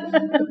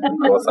of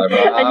course I'm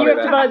not. And you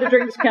have to buy the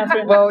drinks,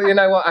 Catherine. Well, you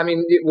know what?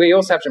 We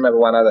also have to remember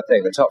one other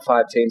thing. The top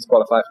 5 teams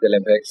qualify for the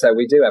Olympics, so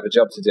we do have a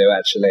job to do,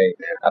 actually,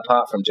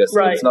 apart from just,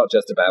 it's not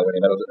just about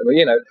winning medals.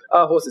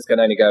 Our horses can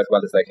only go as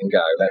well as they can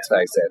go, let's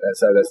face it. And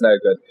so there's no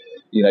good,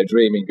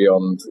 dreaming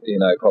beyond,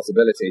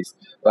 possibilities.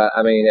 But,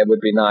 it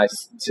would be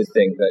nice to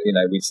think that,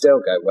 we'd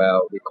still go,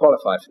 well, we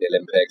qualify for the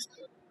Olympics.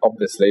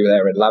 Obviously,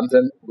 they're in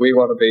London. We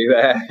want to be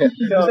there.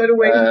 So do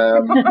we.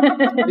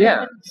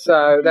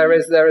 So there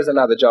is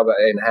another job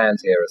in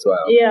hand here as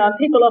well. Yeah,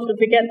 people often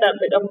forget that,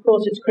 but of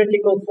course it's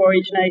critical for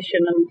each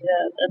nation,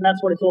 and that's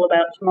what it's all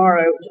about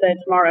today and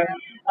tomorrow.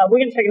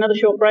 We're going to take another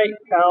short break,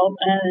 Carl,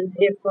 and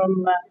hear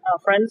from our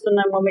friends, and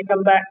then when we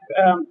come back,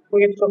 we're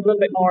going to talk a little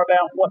bit more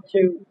about what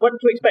to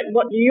expect,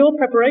 what your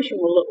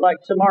preparation will look like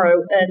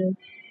tomorrow, and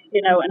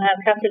and how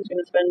Catherine's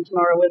going to spend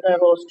tomorrow with her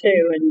horse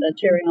too, and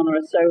cheering on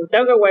her. So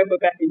don't go away, we're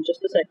back in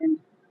just a second.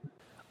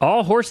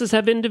 All horses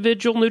have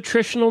individual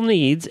nutritional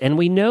needs, and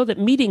we know that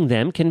meeting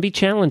them can be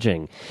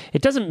challenging.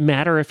 It doesn't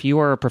matter if you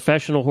are a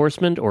professional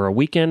horseman or a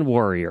weekend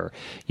warrior.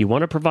 You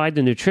want to provide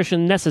the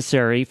nutrition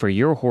necessary for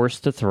your horse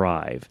to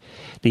thrive.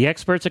 The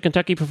experts at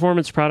Kentucky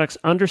Performance Products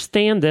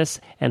understand this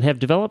and have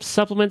developed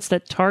supplements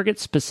that target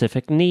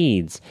specific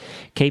needs.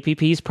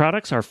 KPP's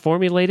products are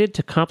formulated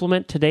to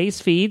complement today's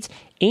feeds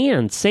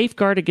and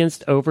safeguard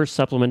against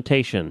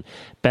over-supplementation.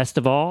 Best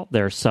of all,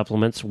 their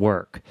supplements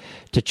work.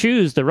 To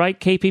choose the right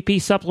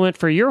KPP supplement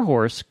for your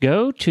horse,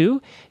 go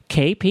to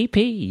kppusa.com.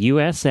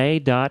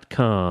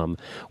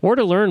 Or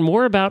to learn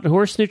more about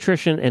horse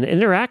nutrition and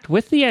interact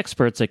with the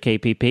experts at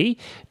KPP,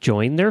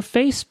 join their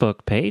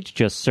Facebook page.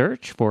 Just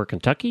search for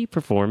Kentucky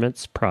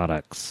Performance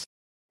Products.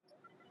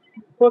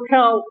 Well,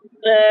 Carl,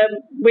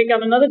 we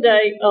got another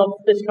day of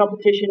this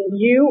competition.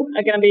 You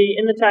are going to be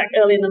in the tack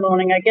early in the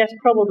morning, I guess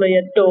probably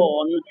at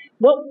dawn.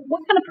 What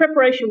kind of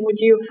preparation would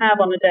you have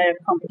on a day of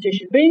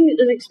competition? Being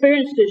as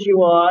experienced as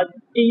you are,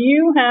 do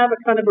you have a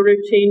kind of a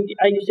routine?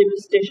 Are you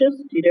superstitious?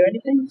 Do you do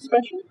anything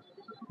special?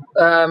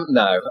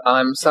 No,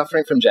 I'm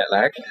suffering from jet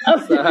lag.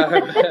 So,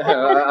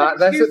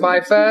 that's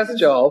my first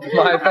job.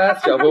 My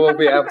first job will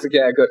be able to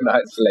get a good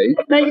night's sleep.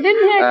 Now, you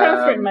didn't hear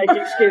Catherine make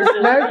excuses.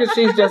 No, because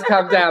she's just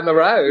come down the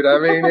road. I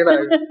mean,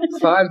 it's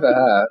fine for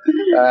her.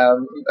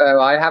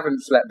 I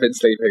haven't been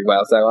sleeping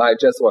well, so I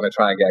just want to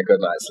try and get a good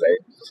night's sleep.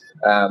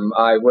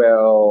 I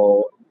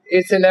will...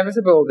 It's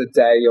inevitable the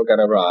day you're going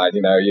to ride,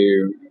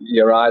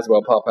 your eyes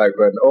will pop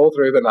open all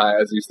through the night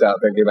as you start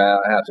thinking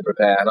about how to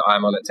prepare. And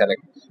I'm on at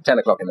 10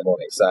 o'clock in the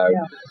morning. So,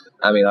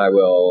 I mean, I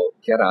will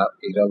get up,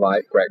 eat a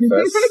light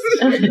breakfast.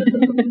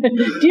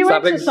 Do you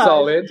something exercise?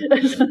 Solid. Do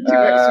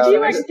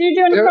you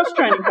do any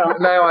cross-training, Carl?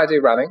 No, I do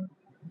running.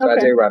 Okay. I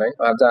do running.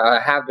 I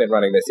have been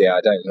running this year.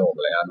 I don't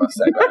normally, I must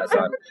say, but as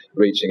I'm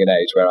reaching an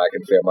age where I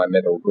can feel my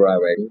middle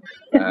growing,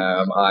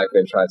 I've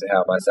been trying to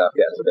help myself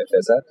get a little bit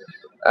fitter.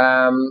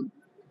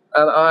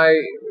 And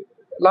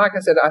like I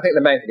said, I think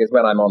the main thing is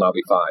when I'm on, I'll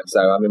be fine. So,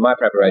 I mean, my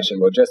preparation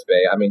will just be,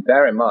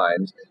 bear in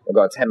mind, I've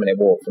got a 10-minute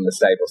walk from the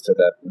stables to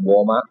the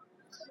warm-up,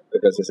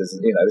 because this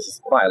is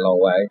quite a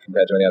long way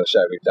compared to any other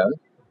show we've done.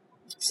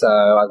 So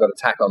I've got to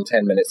tack on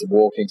 10 minutes of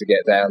walking to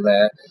get down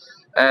there.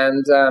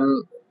 And,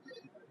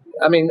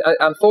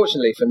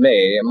 unfortunately for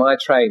me, my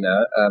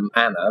trainer,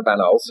 Anna Van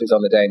Olst, who's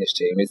on the Danish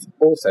team, has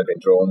also been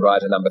drawn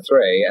rider number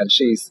 3, and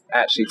she's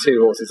actually 2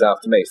 horses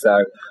after me,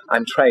 so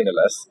I'm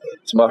trainerless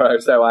tomorrow.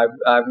 So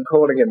I'm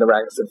calling in the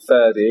ranks of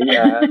Ferdy.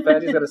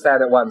 Ferdy's going to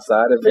stand at one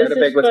side, and Fiona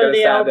Bigwood's going to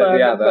stand at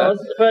the other.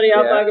 Ferdy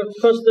Alberg, of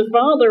course, the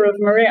father of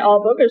Maria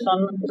Albergus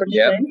on the British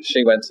team.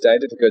 She went today,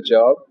 did a good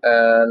job,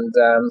 and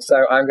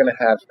so I'm going to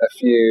have a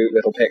few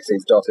little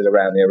pixies dotted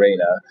around the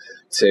arena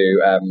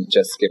to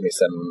just give me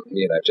some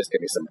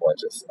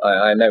pointers.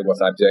 I know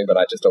what I'm doing, but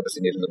I just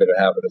obviously need a little bit of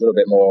help with a little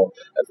bit more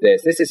of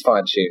this. This is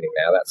fine-tuning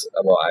now. That's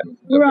what I'm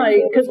looking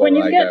right, because when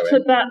you get to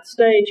in. that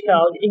stage,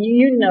 Carl,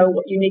 you know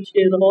what you need to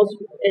do to the horse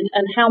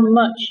and how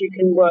much you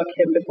can work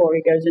him before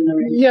he goes in the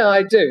ring. Yeah,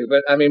 I do,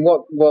 but I mean,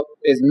 what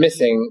is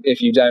missing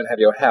if you don't have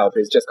your help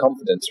is just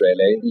confidence,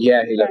 really.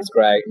 Yeah, he looks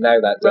great. No,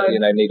 that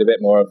need a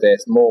bit more of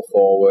this, more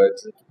forward,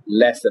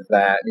 less of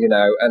that,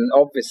 and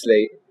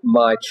obviously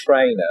my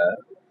trainer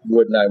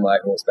would know my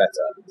horse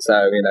better.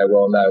 So,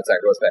 we'll know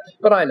exactly what's better.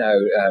 But I know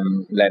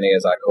Lenny,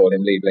 as I call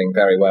him, Liebling,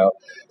 very well.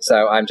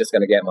 So I'm just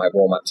going to get my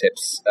warm-up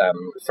tips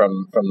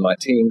from my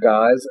team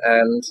guys.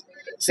 And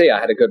I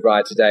had a good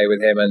ride today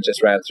with him and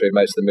just ran through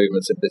most of the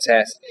movements of the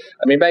test.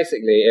 I mean,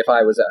 basically, if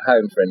I was at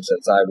home, for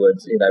instance, I would,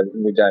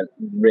 we don't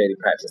really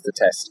practice the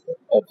test,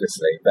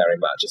 obviously,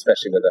 very much,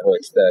 especially with the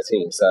Hoyt's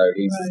 13. So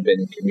he's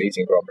been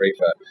competing Grand Prix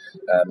for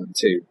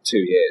 2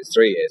 years,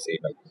 3 years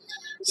even.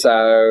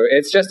 So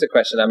it's just a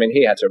question. I mean,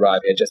 he had to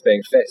arrive here just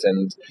being fit,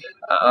 and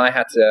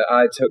I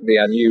took the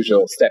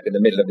unusual step in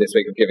the middle of this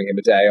week of giving him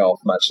a day off,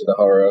 much to the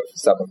horror of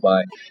some of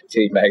my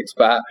teammates.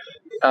 But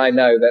I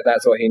know that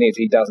that's what he needs.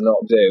 He does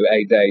not do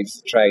 8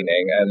 days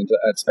training and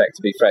expect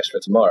to be fresh for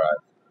tomorrow.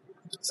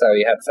 So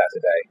he had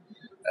Saturday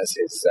as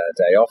his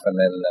day off, and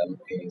then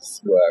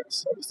he's worked,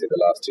 obviously, the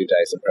last 2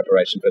 days in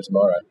preparation for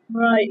tomorrow.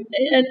 Right,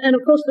 and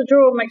of course the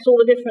draw makes all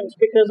the difference,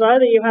 because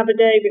either you have a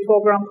day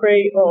before Grand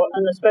Prix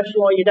and the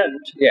special, or you don't.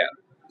 Yeah.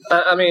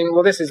 I mean,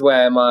 well, this is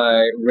where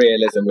my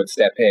realism would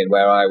step in,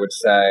 where I would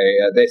say,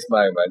 at this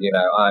moment,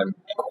 I'm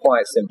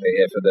quite simply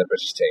here for the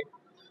British team.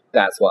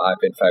 That's what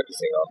I've been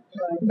focusing on.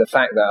 Right. The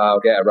fact that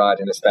I'll get a ride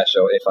in a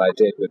special, if I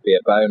did, would be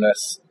a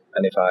bonus.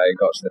 And if I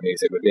got to the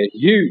music, it would be a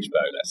huge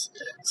bonus.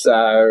 So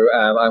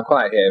I'm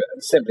quite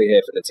simply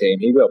here for the team.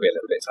 He will be a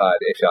little bit tired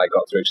if I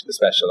got through to the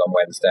special on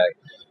Wednesday.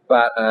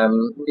 But,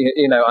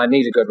 I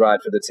need a good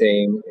ride for the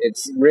team.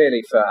 It's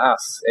really for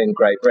us in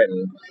Great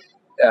Britain,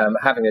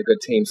 having a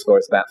good team score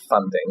is about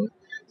funding.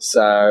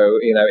 So,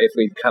 if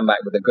we come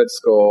back with a good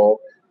score,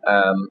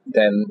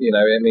 then,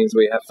 it means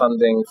we have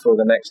funding for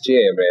the next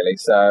year, really.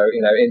 So,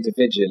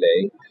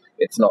 individually,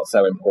 it's not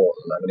so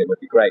important. I mean, it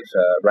would be great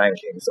for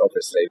rankings,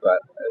 obviously,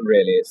 but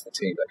really it's the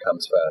team that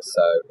comes first.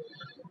 So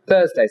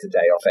Thursday's a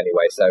day off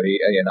anyway, so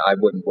I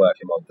wouldn't work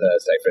him on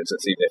Thursday, for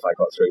instance, even if I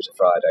got through to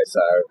Friday.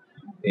 So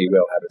he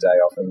will have a day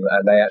off, and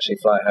they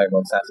actually fly home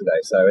on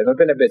Saturday. So it'll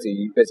have been a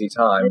busy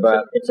time.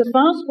 It's a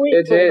fast week.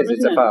 It's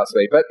a fast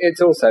week, but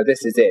it's also,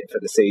 this is it for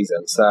the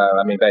season. So,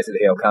 I mean,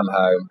 basically he'll come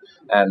home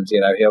and,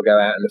 he'll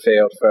go out in the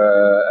field for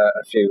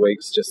a few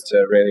weeks just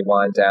to really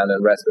wind down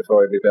and rest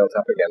before he'll be built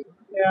up again.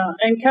 Yeah,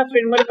 and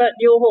Catherine, what about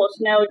your horse?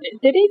 Now,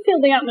 did he feel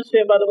the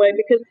atmosphere, by the way?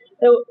 Because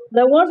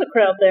there was a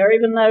crowd there,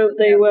 even though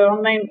they were on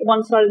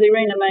one side of the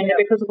arena mainly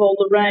because of all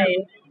the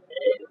rain.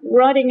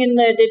 Riding in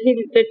there, did he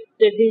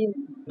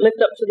lift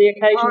up to the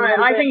occasion?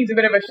 I think he's a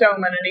bit of a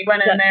showman, and he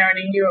went in there and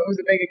he knew it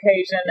was a big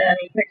occasion, and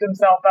he picked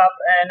himself up,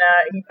 and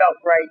he felt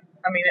great.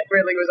 I mean, it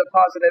really was a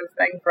positive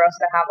thing for us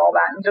to have all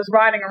that, and just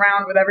riding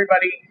around with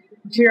everybody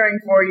cheering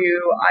for you.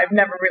 I've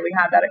never really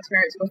had that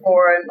experience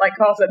before, and like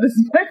Carl said, this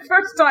is my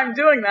first time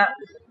doing that.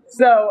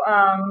 So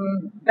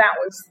that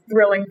was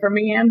thrilling for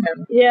me and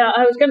him. Yeah,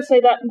 I was going to say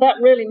that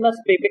really must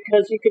be,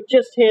 because you could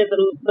just hear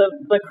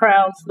the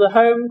crowds, the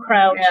home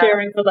crowd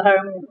cheering for the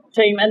home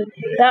team, and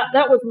that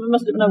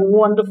must have been a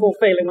wonderful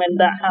feeling when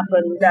that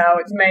happened. No,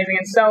 it's amazing,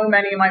 and so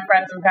many of my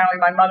friends and family.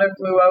 My mother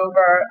flew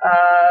over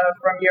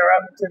from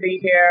Europe to be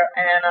here,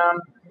 and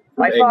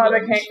my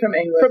father came from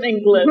England. From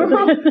England.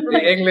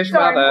 The English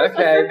mother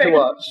came to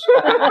watch.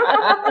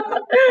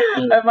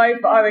 And my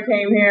father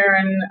came here,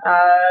 and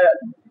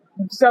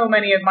so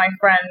many of my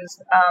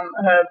friends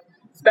have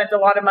spent a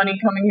lot of money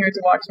coming here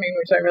to watch me,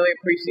 which I really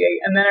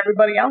appreciate. And then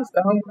everybody else,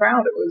 the home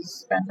crowd, it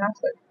was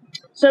fantastic.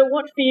 So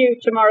what for you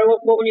tomorrow?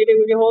 What will you do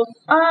with your horse?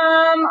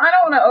 I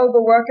don't want to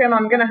overwork him.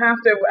 I'm going to have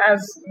to,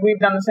 as we've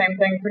done the same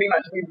thing pretty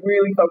much. We've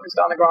really focused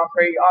on the Grand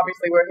Prix.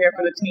 Obviously, we're here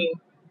for the team.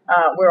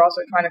 We're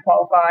also trying to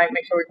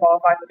make sure we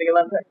qualify for the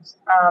Olympics.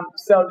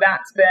 So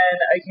that's been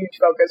a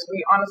huge focus. We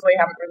honestly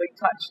haven't really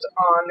touched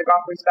on the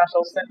Grand Prix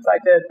Special since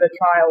I did the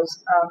trials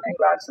in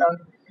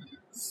Gladstone.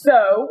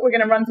 So we're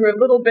going to run through a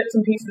little bits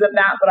and pieces of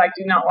that, but I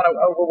do not want to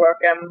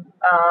overwork him.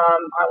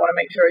 I want to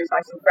make sure he's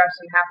nice and fresh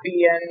and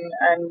happy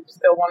and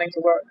still wanting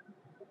to work.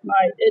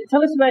 Right.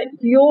 Tell us about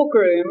your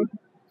groom,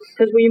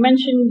 because we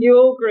mentioned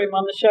your groom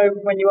on the show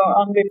when you were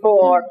on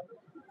before.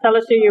 Tell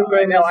us who your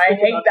groom is. No, I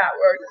hate that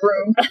word,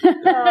 groom.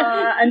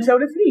 And so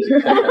does he.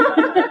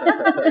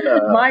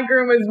 My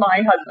groom is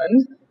my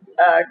husband,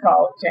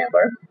 Carl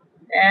Chandler.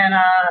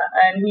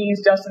 And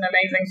he's just an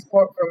amazing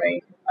support for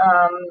me.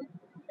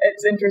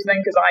 It's interesting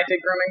because I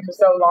did grooming for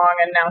so long,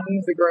 and now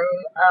he's the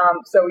groom.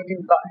 So we do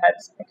butt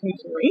heads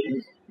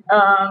occasionally.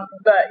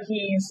 But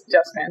he's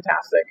just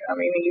fantastic. I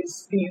mean,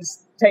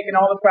 he's taken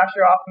all the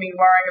pressure off me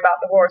worrying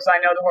about the horse. I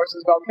know the horse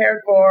is well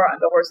cared for,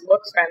 and the horse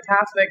looks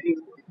fantastic.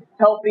 He's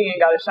healthy and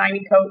got a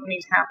shiny coat, and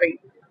he's happy.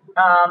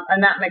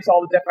 And that makes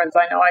all the difference.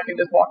 I know I can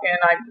just walk in,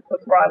 I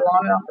put the bridle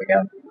on, and off we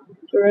go.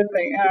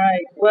 Terrific. All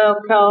right. Well,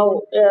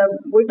 Carl,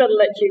 we better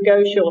let you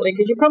go shortly,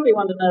 because you probably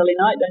want an early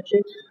night, don't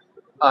you?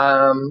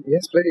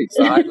 Yes, please.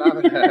 I'd love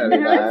it.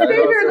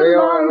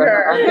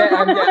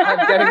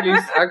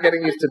 I'm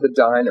getting used to the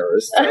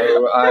diners.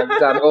 So I've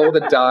done all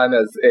the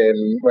diners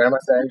in, where am I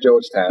staying?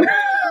 Georgetown.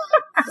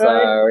 So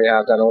yeah,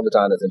 I've done all the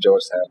diners in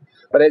Georgetown.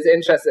 But it's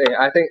interesting.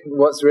 I think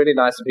what's really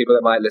nice for people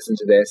that might listen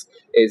to this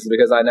is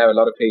because I know a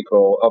lot of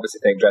people obviously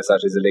think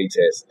dressage is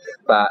elitist.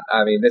 But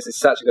I mean, this is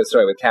such a good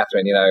story with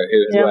Catherine, who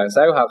has worked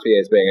so hard for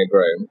years being a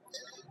groom.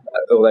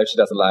 Although she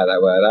doesn't like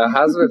that word. Her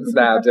husband's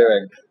now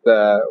doing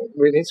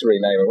we need to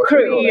rename it. The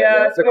crewing.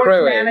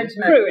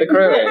 The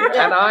crewing.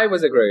 And I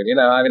was a groom,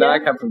 I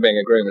come from being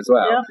a groom as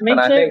well. Yeah, and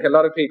I think a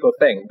lot of people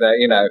think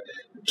that,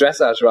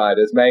 dressage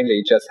riders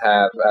mainly just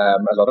have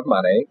a lot of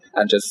money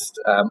and just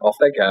off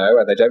they go,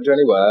 and they don't do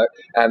any work,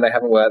 and they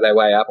haven't worked their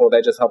way up, or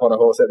they just hop on a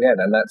horse at the end.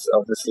 And that's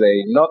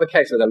obviously not the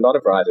case with a lot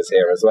of riders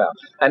here as well.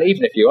 And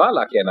even if you are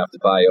lucky enough to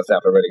buy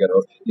yourself a really good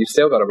horse, you've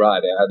still got to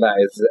ride it. And that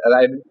is,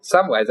 in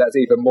some ways, that's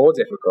even more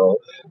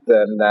difficult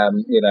than,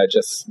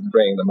 just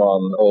bringing them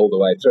on all the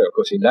way through. Of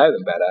course, you know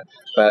them better,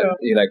 but,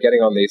 getting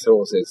on these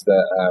horses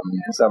that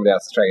somebody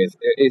else is training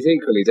is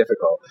equally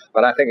difficult.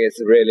 But I think it's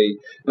really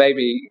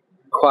maybe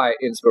quite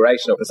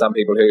inspirational for some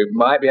people who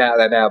might be out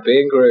there now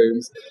being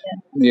grooms,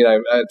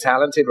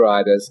 talented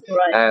riders,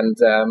 and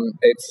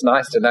it's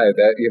nice to know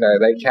that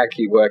they can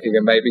keep working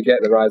and maybe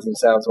get the rides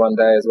themselves one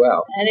day as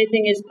well.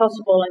 Anything is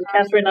possible. And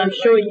Catherine, I'm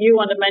sure you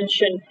want to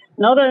mention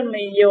not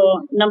only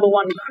your number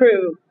one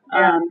crew,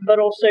 but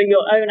also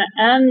your owner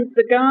and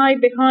the guy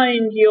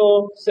behind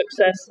your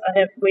success.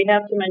 We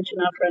have to mention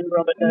our friend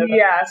Robert Dover.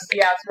 Yes,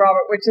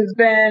 Robert, which has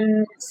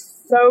been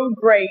so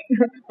great.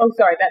 Oh,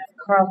 sorry, that's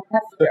Carl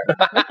Hester.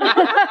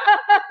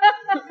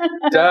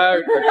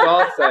 Don't, for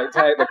God's sake,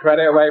 take the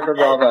credit away from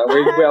Robert.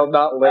 We will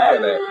not live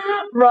in it.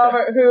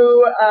 Robert,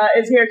 who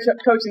is here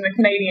coaching the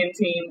Canadian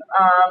team,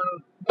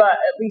 but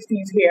at least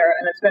he's here,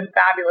 and it's been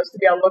fabulous to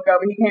be able to look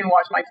over. He came and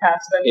watched my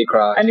test, and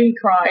he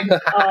cried,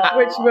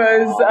 which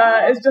was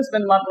it's just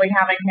been lovely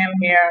having him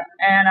here.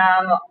 And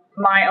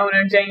my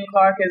owner, Jane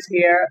Clark, is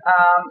here,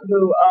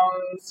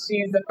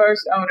 she's the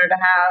first owner to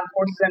have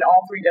horses in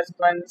all three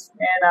disciplines,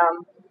 in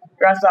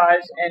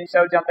dressage, in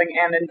show jumping,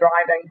 and in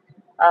driving,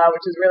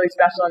 which is really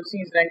special, and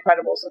she's an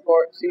incredible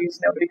support.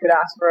 Nobody could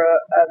ask for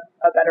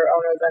a better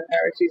owner than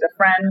her. She's a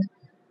friend,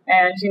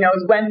 and she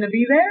knows when to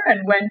be there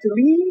and when to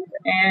leave,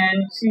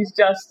 and she's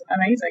just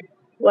amazing.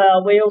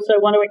 Well, we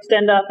also want to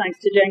extend our thanks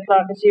to Jane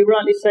Clark. As you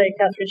rightly say,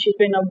 Catherine, she's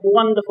been a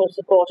wonderful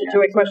supporter to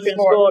equestrian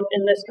sport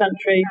in this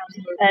country.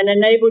 Absolutely. And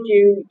enabled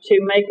you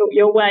to make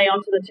your way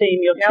onto the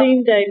team, your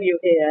team debut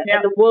here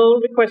at the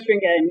World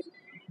Equestrian Games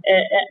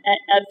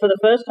for the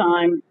first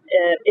time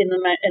in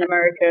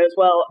America as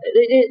well.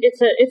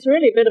 It's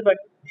really a bit of a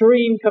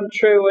dream come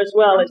true as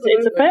well. It's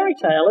a fairy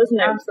tale, isn't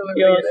it?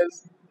 Absolutely, it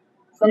is.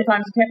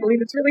 Sometimes you can't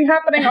believe it's really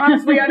happening.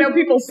 Honestly, I know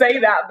people say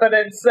that, but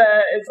it's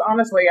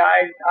honestly,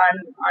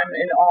 I'm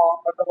in awe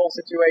of the whole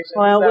situation.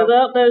 Well,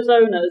 without those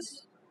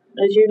owners,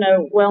 as you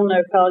know,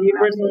 Carl,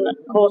 you've ridden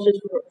horses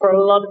for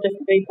a lot of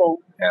different people.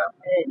 Yeah.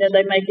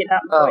 They make it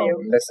happen for you.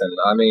 Listen,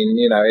 I mean,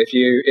 if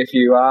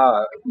you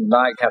are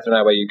like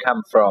Catherine, where you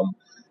come from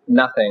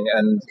nothing,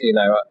 and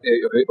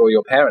or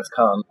your parents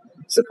can't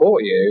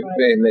support you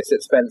in this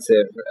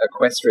expensive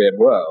equestrian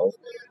world,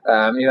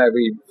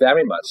 we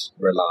very much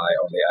rely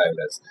on the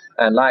owners.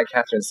 And like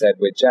Catherine said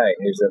with Jane,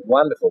 who's a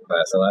wonderful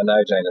person, I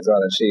know Jane as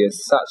well, and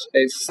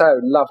it's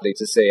so lovely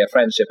to see a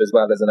friendship as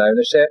well as an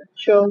ownership.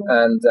 Sure.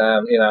 And,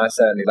 I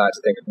certainly like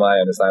to think of my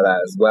owners like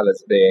that, as well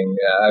as being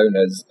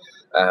owners.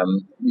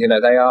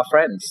 They are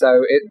friends.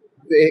 So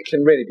it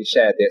can really be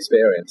shared, the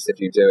experience,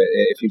 if you do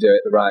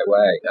it the right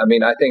way. I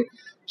mean, I think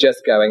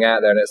just going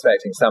out there and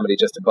expecting somebody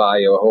just to buy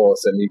you a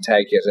horse and you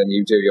take it and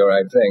you do your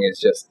own thing is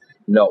just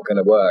not going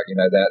to work.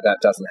 That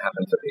doesn't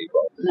happen for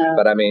people. No.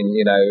 But I mean,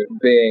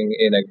 being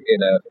in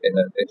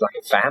it's like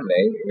a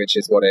family, which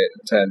is what it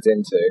turns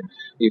into,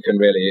 you can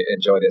really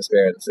enjoy the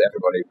experience,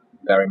 everybody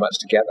very much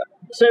together.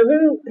 So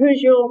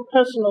who's your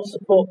personal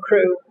support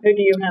crew? Who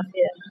do you have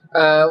here?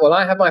 Well,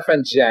 I have my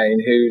friend Jane,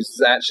 who's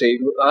actually,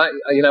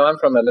 I'm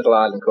from a little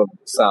island called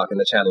Sark in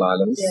the Channel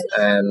Islands, yes.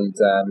 and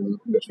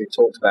which we've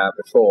talked about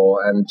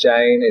before. And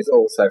Jane is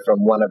also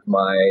from one of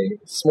my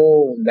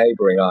small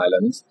neighbouring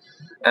islands.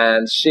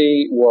 And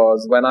she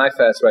was, when I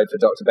first rode for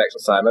Dr.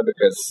 Bechtelsheimer,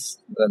 because,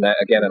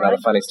 again, another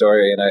funny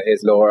story,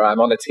 here's Laura. I'm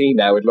on a team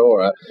now with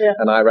Laura,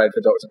 and I rode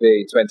for Dr.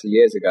 B 20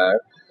 years ago.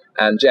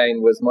 And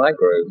Jane was my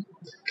groom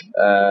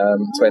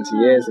 20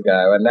 years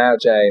ago. And now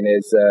Jane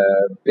is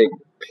a big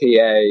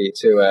PA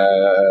to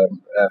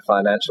a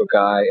financial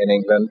guy in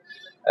England.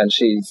 And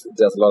she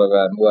does a lot of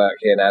work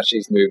here now.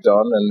 She's moved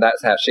on, and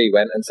that's how she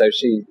went. And so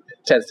she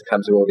tends to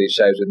come to all these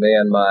shows with me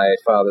and my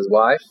father's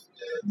wife.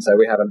 So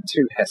we have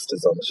two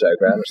Hesters on the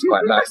showground, which is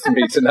quite nice for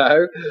me to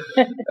know.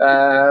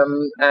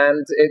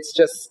 And it's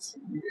just,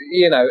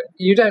 you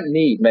don't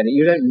need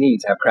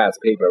to have crowds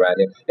of people around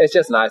you. It's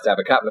just nice to have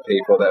a couple of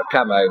people that have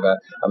come over.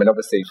 I mean,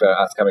 obviously for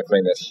us coming from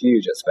England, it's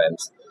huge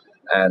expense.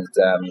 And,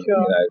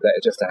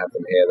 just to have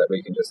them here, that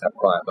we can just have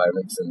quiet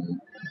moments and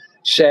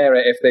share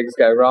it if things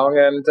go wrong,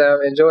 and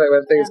enjoy it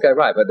when things go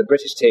right. But the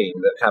British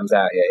team that comes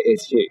out here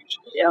is huge.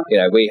 Yeah.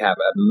 We have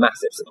a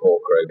massive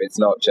support group. It's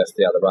not just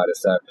the other riders.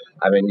 So,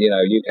 I mean,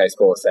 UK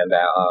Sport send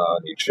out our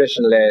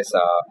nutritionists,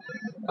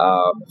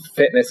 our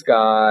fitness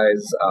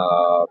guys,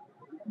 our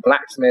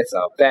blacksmiths,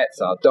 our vets,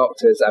 our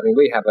doctors. I mean,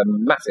 we have a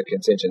massive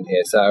contingent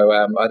here. So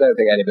I don't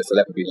think any of us will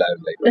ever be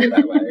lonely, put it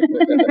that way.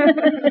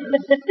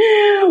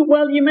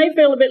 Well, you may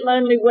feel a bit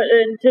lonely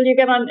until you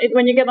get on,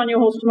 when you get on your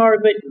horse tomorrow,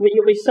 but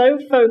you'll be so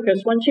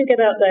focused. Once you get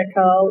out there,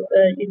 Carl,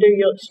 you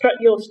do strut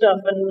your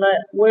stuff, and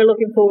we're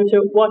looking forward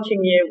to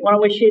watching you. I want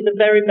to wish you the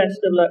very best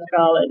of luck,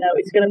 Carl.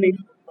 It's going to be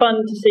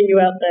fun to see you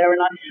out there,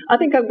 and I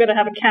think I'm going to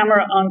have a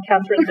camera on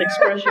Catherine's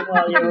expression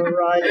while you're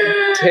riding.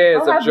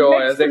 Tears of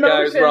joy as it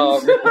goes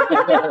wrong.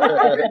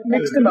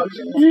 Mixed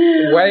emotions.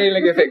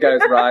 Wailing if it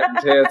goes right,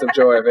 and tears of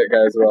joy if it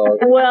goes wrong.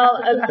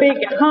 Well, a big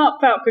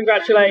heartfelt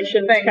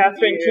congratulations,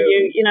 Catherine, to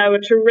you. A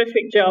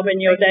terrific job in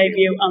your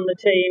debut on the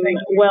team.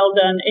 Well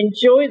done.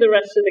 Enjoy the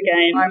rest of the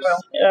games. I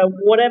will.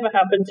 Whatever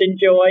happens,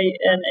 enjoy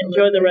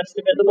the rest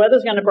of it. The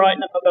weather's going to brighten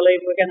up, I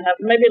believe. We're going to have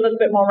maybe a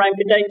little bit more rain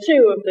for day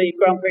 2 of the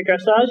Grand Prix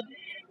Dressage.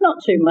 Not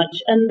too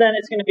much, and then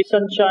it's going to be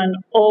sunshine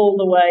all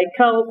the way.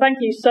 Carl, thank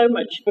you so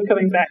much for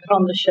coming back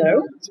on the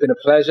show. It's been a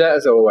pleasure,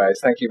 as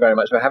always. Thank you very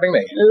much for having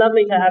me.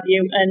 Lovely to have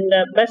you, and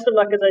best of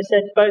luck, as I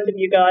said, to both of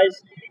you guys.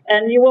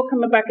 And you will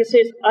come back and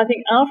see us, I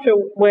think, after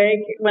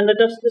WEG, when the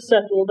dust has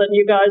settled, and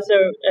you guys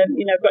are,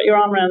 got your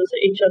arm around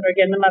each other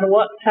again. No matter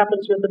what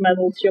happens with the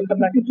medals, you'll come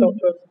back and talk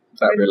to us.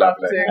 That'd be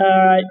lovely.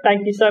 All right,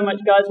 thank you so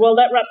much, guys. Well,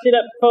 that wraps it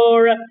up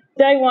for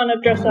day 1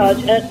 of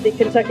dressage at the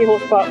Kentucky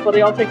Horse Park for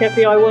the Alltech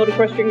FEI World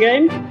Equestrian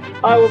Games.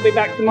 I will be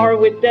back tomorrow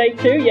with day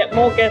 2, yet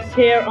more guests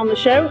here on the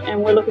show,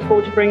 and we're looking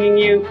forward to bringing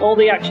you all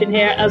the action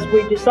here as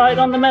we decide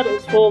on the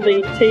medals for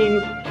the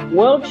Team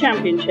World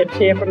Championships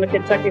here from the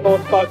Kentucky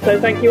Horse Park. So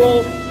thank you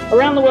all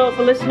around the world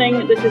for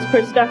listening. This is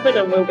Chris Stafford,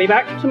 and we'll be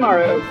back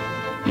tomorrow.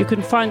 You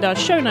can find our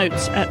show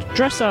notes at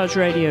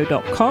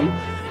dressageradio.com.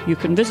 You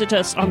can visit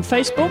us on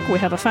Facebook, we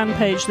have a fan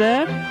page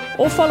there,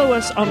 or follow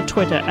us on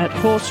Twitter at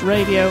Horse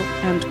Radio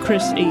and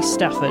Chris E.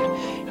 Stafford.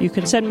 You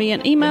can send me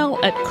an email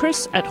at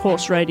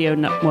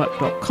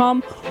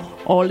chris@horseradionetwork.com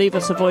or leave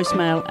us a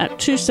voicemail at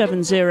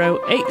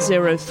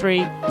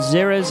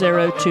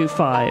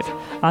 270-803-0025.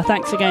 Our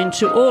thanks again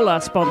to all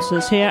our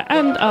sponsors here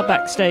and our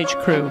backstage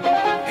crew.